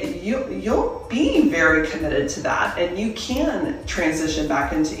 you'll be very committed to that. And you can transition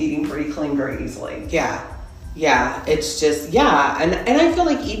back into eating pretty clean very easily. Yeah. Yeah. It's just, And I feel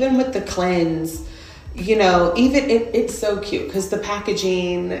like even with the cleanse, you know, even it's so cute because the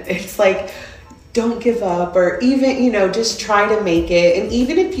packaging, it's like, don't give up, or even, you know, just try to make it. And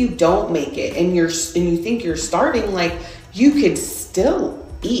even if you don't make it and you think you're starting, like, you could still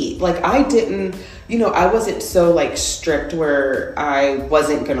eat. Like, I didn't, you know, I wasn't so like strict where I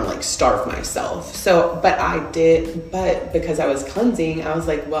wasn't gonna like starve myself. So, but I did, but because I was cleansing, I was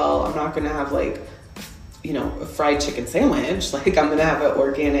like, well, I'm not gonna have like, you know, a fried chicken sandwich. Like, I'm gonna have an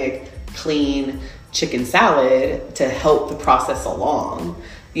organic, clean chicken salad to help the process along.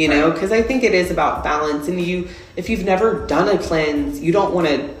 You know, because I think it is about balance. And if you've never done a cleanse, you don't want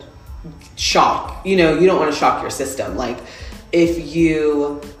to shock your system. Like, if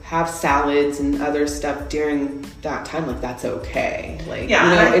you have salads and other stuff during that time, like, that's okay. Like, you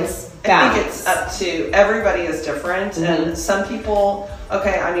know, it's balance. I think it's up to, everybody is different. And some people,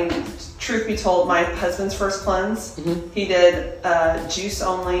 I mean, truth be told, my husband's first cleanse, he did juice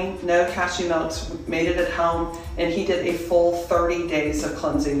only, no cashew milks, made it at home, and he did a full 30 days of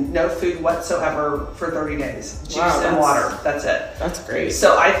cleansing, no food whatsoever for 30 days, juice and water. That's it. That's great.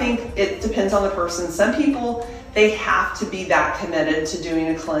 So I think it depends on the person. Some people, they have to be that committed to doing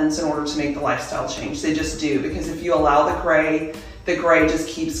a cleanse in order to make the lifestyle change. They just do, because if you allow the gray just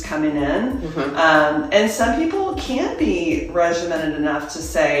keeps coming in. And some people can be regimented enough to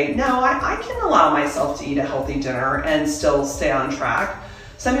say, no, I can allow myself to eat a healthy dinner and still stay on track.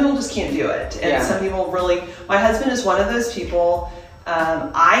 Some people just can't do it. And some people really, my husband is one of those people.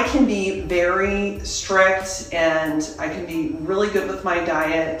 I can be very strict and I can be really good with my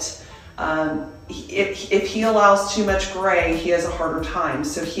diet. If he allows too much gray, he has a harder time.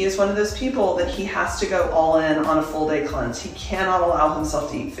 So he is one of those people that he has to go all in on a full day cleanse. He cannot allow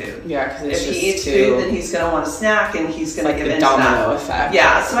himself to eat food. Yeah, because if he eats food, then he's going to want a snack and he's going to give in to domino effect.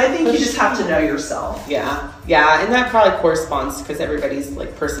 Yeah, so I think you just have to know yourself. Yeah, and that probably corresponds because everybody's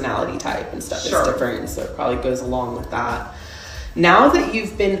like personality type and stuff is different, so it probably goes along with that. Now that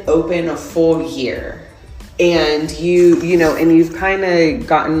you've been open a full year, and you've kind of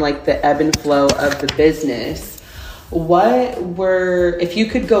gotten like the ebb and flow of the business, if you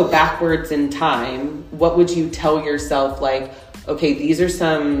could go backwards in time, what would you tell yourself? Like, okay,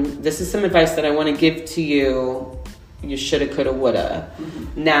 this is some advice that I want to give to you. You shoulda, coulda, woulda.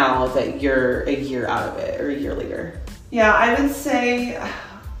 Now that you're a year out of it, or a year later. Yeah, I would say,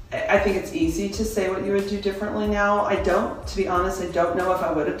 I think it's easy to say what you would do differently now. To be honest, I don't know if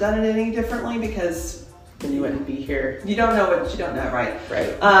I would have done it any differently, because then you wouldn't be here. You don't know what you don't know, right?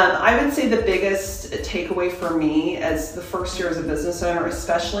 Right. I would say the biggest takeaway for me as the first year as a business owner,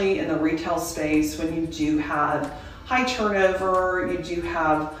 especially in the retail space, when you do have high turnover, you do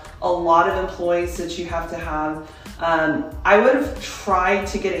have a lot of employees that you have to have, I would have tried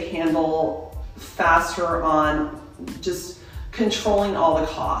to get a handle faster on just controlling all the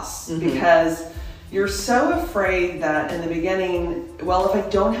costs, because you're so afraid that in the beginning, well, if I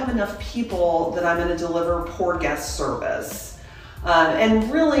don't have enough people, then I'm going to deliver poor guest service. And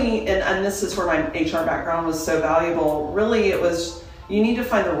really, and this is where my HR background was so valuable, really it was, you need to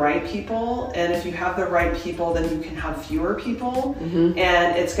find the right people. And if you have the right people, then you can have fewer people.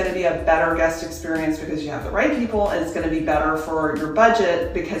 And it's going to be a better guest experience because you have the right people, and it's going to be better for your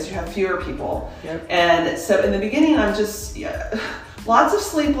budget because you have fewer people. And so in the beginning, I'm just, lots of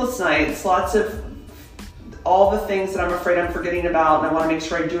sleepless nights, lots of all the things that I'm afraid I'm forgetting about, and I want to make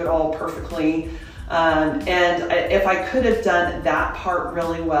sure I do it all perfectly. And if I could have done that part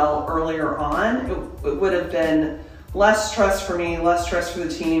really well earlier on, it would have been less stress for me, less stress for the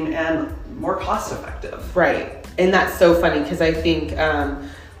team, and more cost effective. Right. And that's so funny, because I think a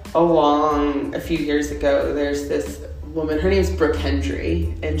few years ago, there's this woman, her name's Brooke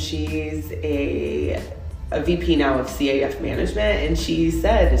Hendry, and she's a VP now of CAF management, and she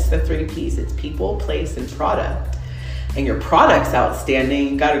said it's the 3 Ps. It's people, place, and product. And your product's outstanding.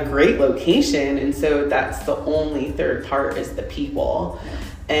 You got a great location, and so that's the only third part is the people.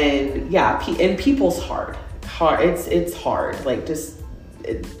 And and people's hard. It's hard. Like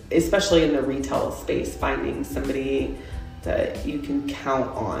especially in the retail space, finding somebody that you can count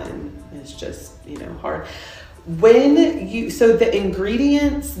on is just hard. So the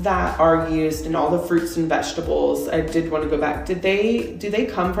ingredients that are used in all the fruits and vegetables, I did want to go back. Do they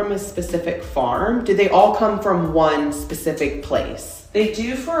come from a specific farm? Do they all come from one specific place? They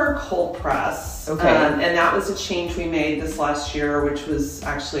do for our cold press. Okay. And that was a change we made this last year, which was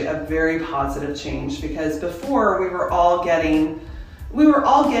actually a very positive change, because before we were all getting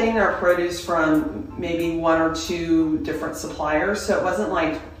our produce from maybe one or two different suppliers. So it wasn't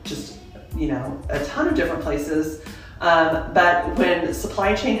like just, a ton of different places. But when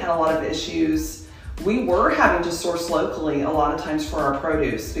supply chain had a lot of issues, we were having to source locally a lot of times for our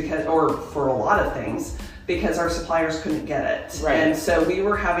produce or for a lot of things, because our suppliers couldn't get it. Right. And so we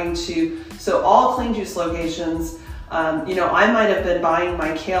were having to, so all Clean Juice locations, I might have been buying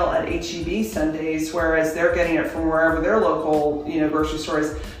my kale at H-E-B some days, whereas they're getting it from wherever their local, grocery store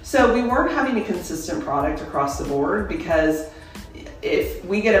is. So we weren't having a consistent product across the board, because if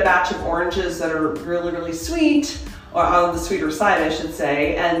we get a batch of oranges that are really, really sweet, or on the sweeter side, I should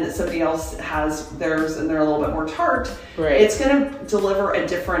say, and somebody else has theirs and they're a little bit more tart, right, it's going to deliver a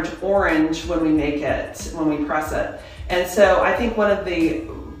different orange when we make it, when we press it. And so I think one of the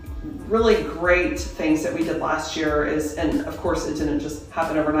really great things that we did last year is, and of course it didn't just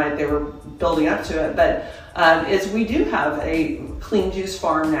happen overnight, they were building up to it, but is we do have a Clean Juice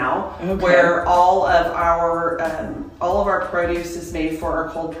farm now, okay, where all of our produce is made for our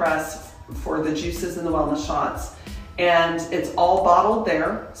cold press for the juices and the wellness shots. And it's all bottled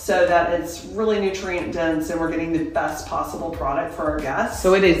there so that it's really nutrient dense and we're getting the best possible product for our guests.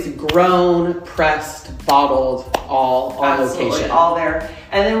 So it is grown, pressed, bottled, all on location. All there.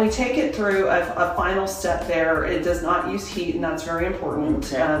 And then we take it through a final step there. It does not use heat, and that's very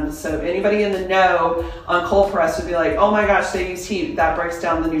important. Okay. So anybody in the know on cold press would be like, oh my gosh, they use heat. That breaks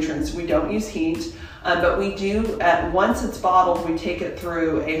down the nutrients. We don't use heat. But we do, once it's bottled, we take it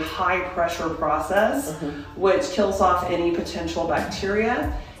through a high pressure process, which kills off any potential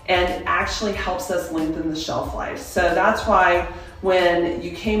bacteria and actually helps us lengthen the shelf life. So that's why when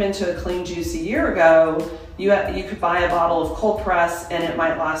you came into a Clean Juice a year ago, you could buy a bottle of cold press and it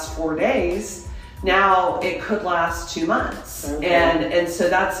might last 4 days. Now it could last 2 months. Okay. And so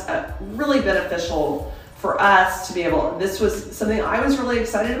that's really beneficial for us to be able, this was something I was really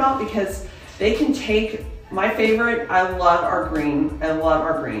excited about, because they can take my favorite. I love our green.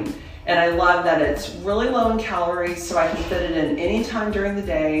 And I love that it's really low in calories, so I can fit it in any time during the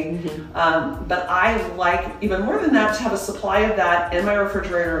day. But I like, even more than that, to have a supply of that in my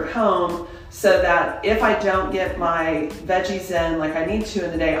refrigerator at home, so that if I don't get my veggies in like I need to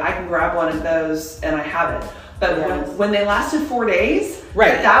in the day, I can grab one of those and I have it. But when they lasted 4 days,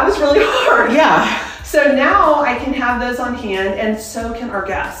 right, that was really hard. Yeah. So now I can have those on hand, and so can our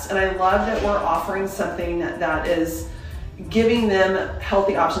guests. And I love that we're offering something that is giving them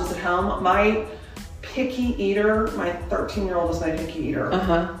healthy options at home. My picky eater, my 13-year-old is my picky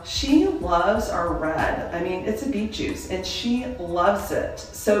eater. She loves our red. I mean, it's a beet juice, and she loves it.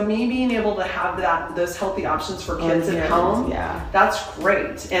 So me being able to have those healthy options for kids at home, that's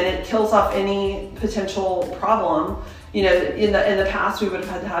great. And it kills off any potential problem. In the past, we would have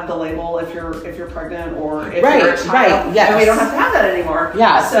had to have the label if you're pregnant or if you're a child. Right, yes. And we don't have to have that anymore.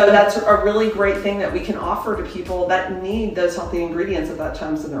 Yeah. So that's a really great thing that we can offer to people that need those healthy ingredients at that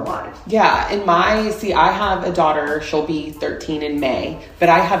times in their life. Yeah. And I have a daughter, she'll be 13 in May, but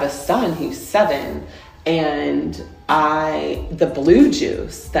I have a son who's 7, and the blue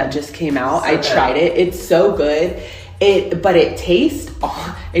juice that just came out, I tried it. It's so good. But it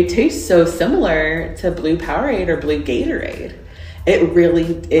tastes so similar to Blue Powerade or Blue Gatorade. It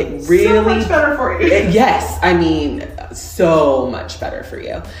really so much better for you. Yes, I mean, so much better for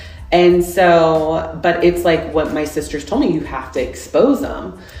you. And so, but it's like what my sisters told me, you have to expose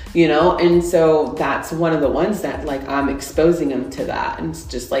them, and so that's one of the ones that, like, I'm exposing them to that. And it's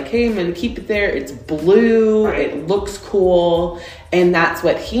just like, hey, I'm going to keep it there. It's blue. Right. It looks cool. And that's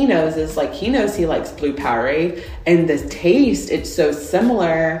what he knows is, like, he knows he likes Blue Powerade, and the taste, it's so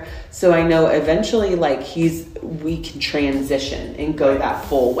similar. So I know eventually, like, we can transition and go that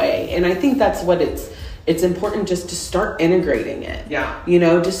full way. And I think that's what it's important, just to start integrating it. Yeah.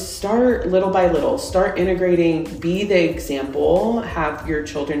 Just start little by little, start integrating, be the example, have your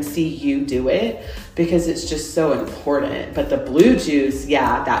children see you do it, because it's just so important. But the blue juice,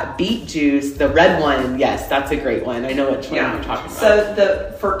 that beet juice, the red one, yes, that's a great one. I know which one you're talking about.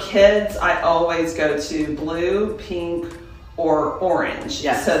 So for kids, I always go to blue, pink, or orange.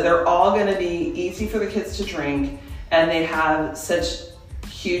 Yes. So they're all going to be easy for the kids to drink, and they have such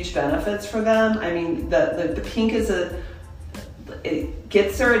huge benefits for them. I mean, the pink it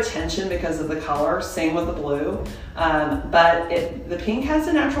gets their attention because of the color. Same with the blue, but the pink has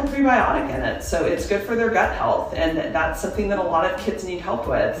a natural prebiotic in it, so it's good for their gut health, and that's something that a lot of kids need help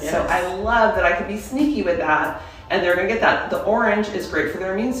with. Yes. So I love that I could be sneaky with that and they're going to get that. The orange is great for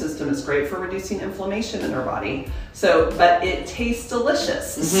their immune system. It's great for reducing inflammation in their body. So, but it tastes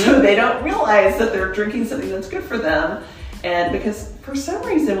delicious. So they don't realize that they're drinking something that's good for them. And because for some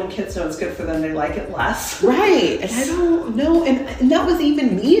reason, when kids know it's good for them, they like it less. Right. And I don't know. And that was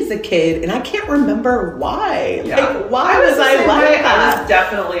even me as a kid. And I can't remember why. Yeah. Like, why was I like that? I was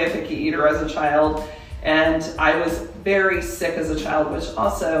definitely a picky eater as a child. And I was very sick as a child, which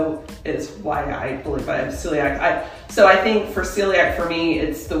also is why I believe I have celiac. So I think for celiac, for me,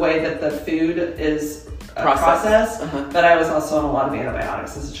 it's the way that the food is processed. But I was also on a lot of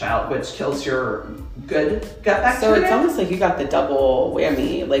antibiotics as a child, which kills your good gut bacteria. So it's almost like you got the double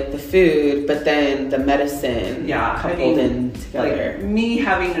whammy, like the food, but then the medicine coupled in together. Like me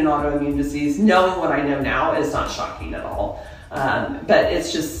having an autoimmune disease, knowing what I know now is not shocking at all. But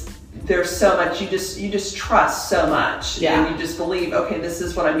it's just, there's so much, you just trust so much. And you just believe, okay, this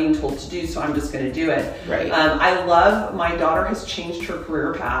is what I'm being told to do, so I'm just going to do it. Right. I love, my daughter has changed her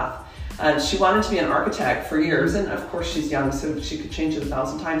career path. She wanted to be an architect for years, and of course she's young, so she could change it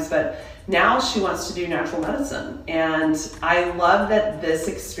 1,000 times, but now she wants to do natural medicine. And I love that this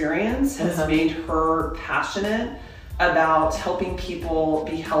experience has made her passionate about helping people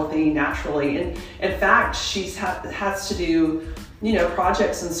be healthy naturally. And in fact, she's has to do, you know,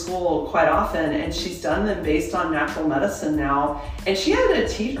 projects in school quite often, and she's done them based on natural medicine now. And she had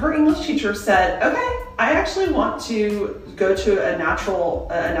her English teacher said, okay, I actually want to go to a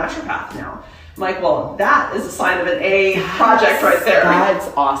naturopath now. I'm like, well, that is a sign of an A project right there. That's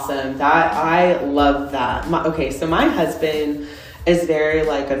awesome. I love that. So my husband is very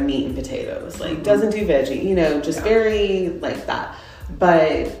like a meat and potatoes, like doesn't do veggie, you know, just very like that.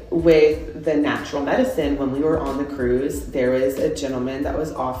 But with the natural medicine, when we were on the cruise, there was a gentleman that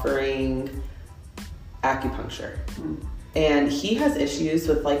was offering acupuncture. And he has issues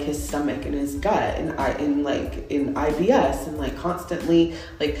with like his stomach and his gut and IBS and like constantly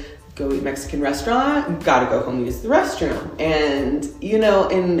like go eat Mexican restaurant, gotta go home and use the restroom. And, you know,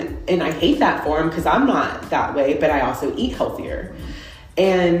 and I hate that for him because I'm not that way, but I also eat healthier.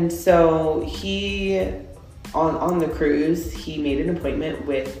 And so he, on the cruise, he made an appointment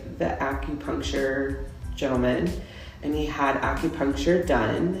with the acupuncture gentleman, and he had acupuncture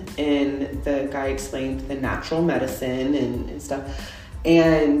done, and the guy explained the natural medicine and stuff.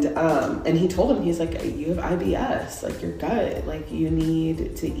 And he told him, he's like, you have IBS, like your gut, like you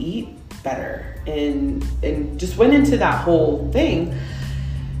need to eat better, and just went into that whole thing.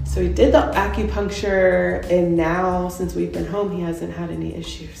 So he did the acupuncture, and now since we've been home, he hasn't had any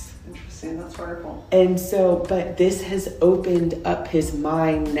issues. Interesting, that's wonderful. And so, but this has opened up his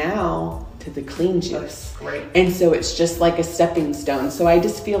mind now to the clean juice. That's great. And so it's just like a stepping stone. So I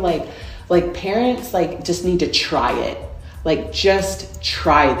just feel like parents like just need to try it. Like just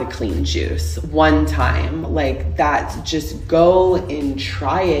try the clean juice one time. Like that's just go and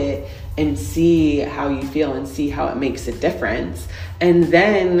try it and see how you feel and see how it makes a difference. And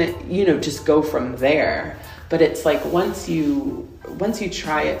then, you know, just go from there. But it's like once you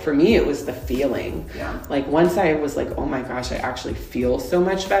try it, for me, it was the feeling. Yeah. Like once I was like, oh my gosh, I actually feel so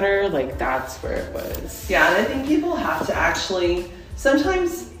much better. Like that's where it was. Yeah. And I think people have to actually,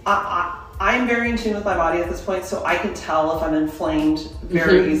 sometimes I'm very in tune with my body at this point, so I can tell if I'm inflamed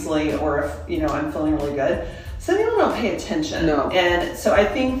very easily or if, you know, I'm feeling really good. Some people don't pay attention. No. And so I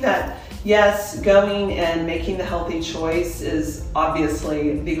think that, yes, going and making the healthy choice is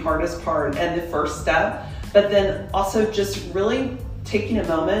obviously the hardest part and the first step, but then also just really taking a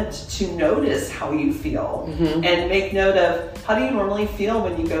moment to notice how you feel and make note of how do you normally feel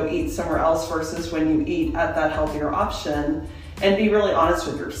when you go eat somewhere else versus when you eat at that healthier option, and be really honest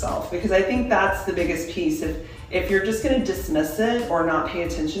with yourself, because I think that's the biggest piece. If you're just going to dismiss it or not pay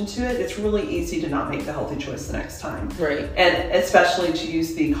attention to it, it's really easy to not make the healthy choice the next time. Right. And especially to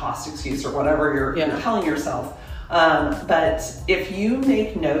use the cost excuse or whatever you're telling yourself. But if you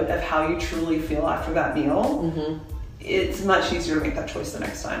make note of how you truly feel after that meal, it's much easier to make that choice the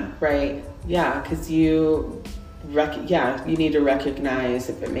next time. Right. Yeah, because you need to recognize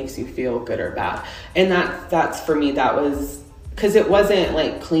if it makes you feel good or bad. And that's for me, that was, because it wasn't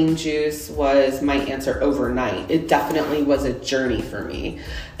like clean juice was my answer overnight. It definitely was a journey for me.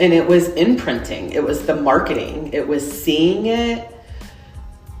 And it was imprinting. It was the marketing. It was seeing it.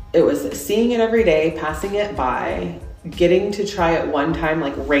 It was seeing it every day, passing it by, getting to try it one time,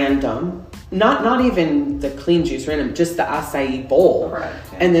 like random. Not even the clean juice random, just the acai bowl. Correct.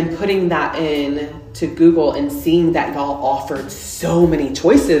 Yeah. And then putting that in to Google and seeing that y'all offered so many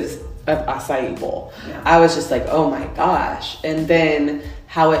choices of acai bowl. Yeah. I was just like, oh my gosh. And then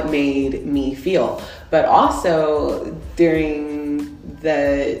how it made me feel. But also during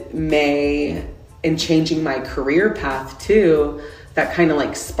the May and changing my career path too, that kind of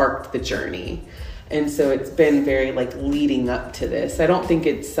like sparked the journey. And so it's been very like leading up to this. I don't think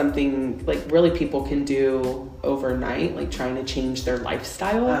it's something like really people can do overnight, like trying to change their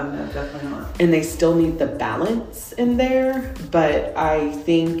lifestyle. No, definitely not. And they still need the balance in there. But I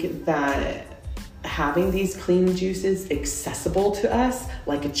think that having these clean juices accessible to us,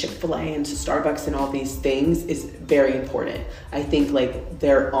 like a Chick-fil-A and to Starbucks and all these things, is very important. I think like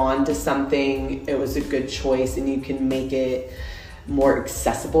they're on to something. It was a good choice, and you can make it more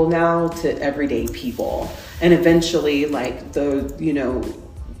accessible now to everyday people. And eventually, like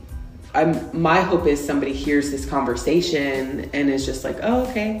my hope is somebody hears this conversation and is just like, oh,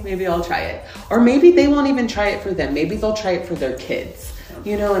 okay, maybe I'll try it. Or maybe they won't even try it for them. Maybe they'll try it for their kids,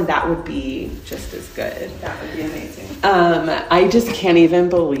 and that would be just as good. That would be amazing. I just can't even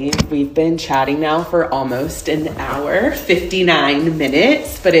believe we've been chatting now for almost an hour, 59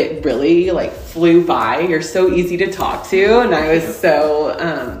 minutes, but it really like flew by. You're so easy to talk to, and I was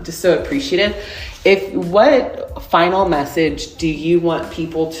so just so appreciative. What final message do you want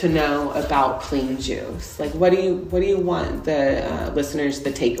people to know about Clean Juice? Like, what do you want the listeners,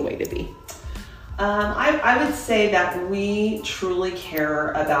 the takeaway to be? I would say that we truly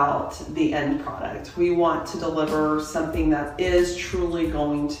care about the end product. We want to deliver something that is truly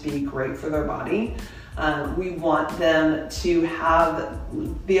going to be great for their body. We want them to have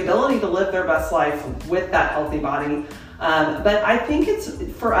the ability to live their best life with that healthy body. But I think it's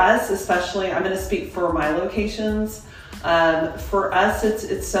for us, especially, I'm going to speak for my locations. For us,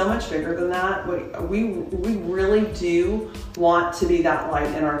 it's so much bigger than that. We really do want to be that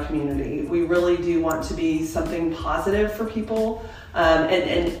light in our community. We really do want to be something positive for people.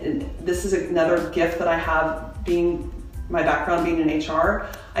 And this is another gift that I have, being my background being in HR.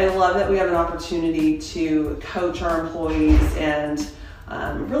 I love that we have an opportunity to coach our employees and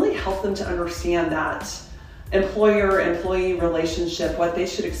really help them to understand that employer-employee relationship, what they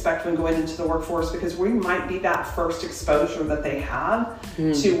should expect when going into the workforce, because we might be that first exposure that they have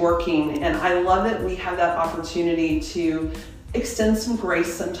to working. And I love that we have that opportunity to extend some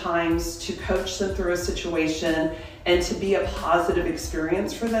grace sometimes, to coach them through a situation and to be a positive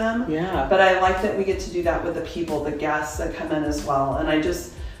experience for them. Yeah. But I like that we get to do that with the people, the guests that come in as well. And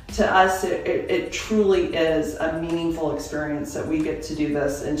to us, it truly is a meaningful experience that we get to do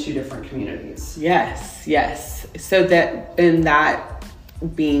this in 2 different communities. Yes. So that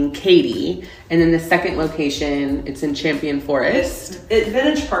being Katy, and then the second location, it's in Champion Forest. It's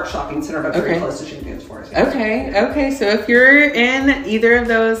Vintage Park Shopping Center, but very close to Champion Forest. Okay. So if you're in either of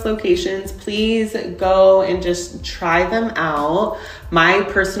those locations, please go and just try them out. My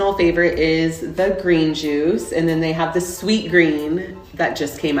personal favorite is the green juice, and then they have the sweet green that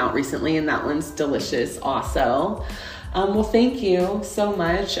just came out recently, and that one's delicious also. Well, thank you so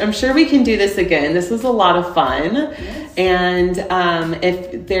much. I'm sure we can do this again. This was a lot of fun. Yes. And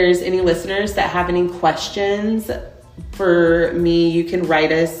if there's any listeners that have any questions for me, you can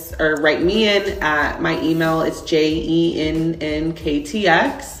write me in at my email. It's JENNKTX.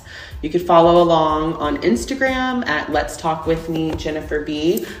 You could follow along on Instagram at Let's Talk With Me, Jennifer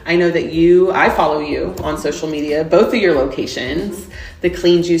B. I know that I follow you on social media, both of your locations, the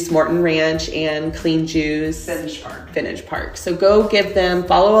Clean Juice Morton Ranch and Clean Juice Vintage Park. So go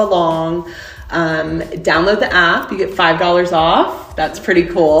follow along, download the app. You get $5 off. That's pretty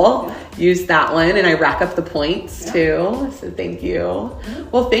cool. Yeah. Use that one, and I rack up the points too. So thank you. Yeah.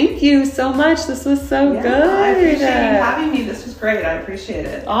 Well, thank you so much. This was so good. I appreciate you having me. This was great. I appreciate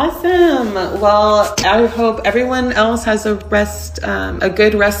it. Awesome. Well, I hope everyone else has a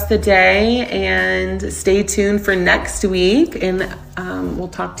good rest of the day, and stay tuned for next week, and we'll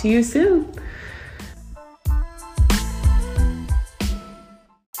talk to you soon.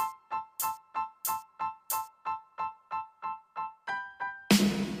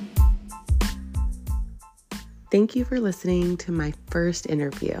 Thank you for listening to my first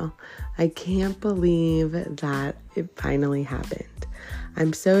interview. I can't believe that it finally happened.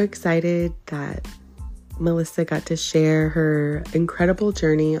 I'm so excited that Melissa got to share her incredible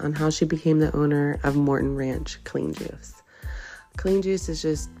journey on how she became the owner of Morton Ranch Clean Juice. Clean Juice is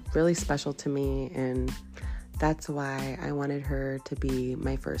just really special to me, and that's why I wanted her to be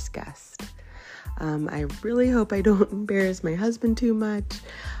my first guest. I really hope I don't embarrass my husband too much.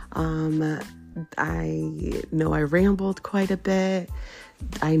 I know I rambled quite a bit.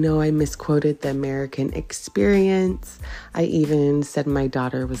 I know I misquoted the American Experience. I even said my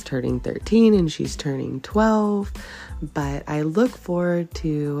daughter was turning 13 and she's turning 12. But I look forward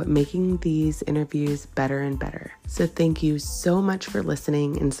to making these interviews better and better. So thank you so much for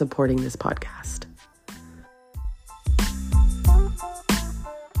listening and supporting this podcast.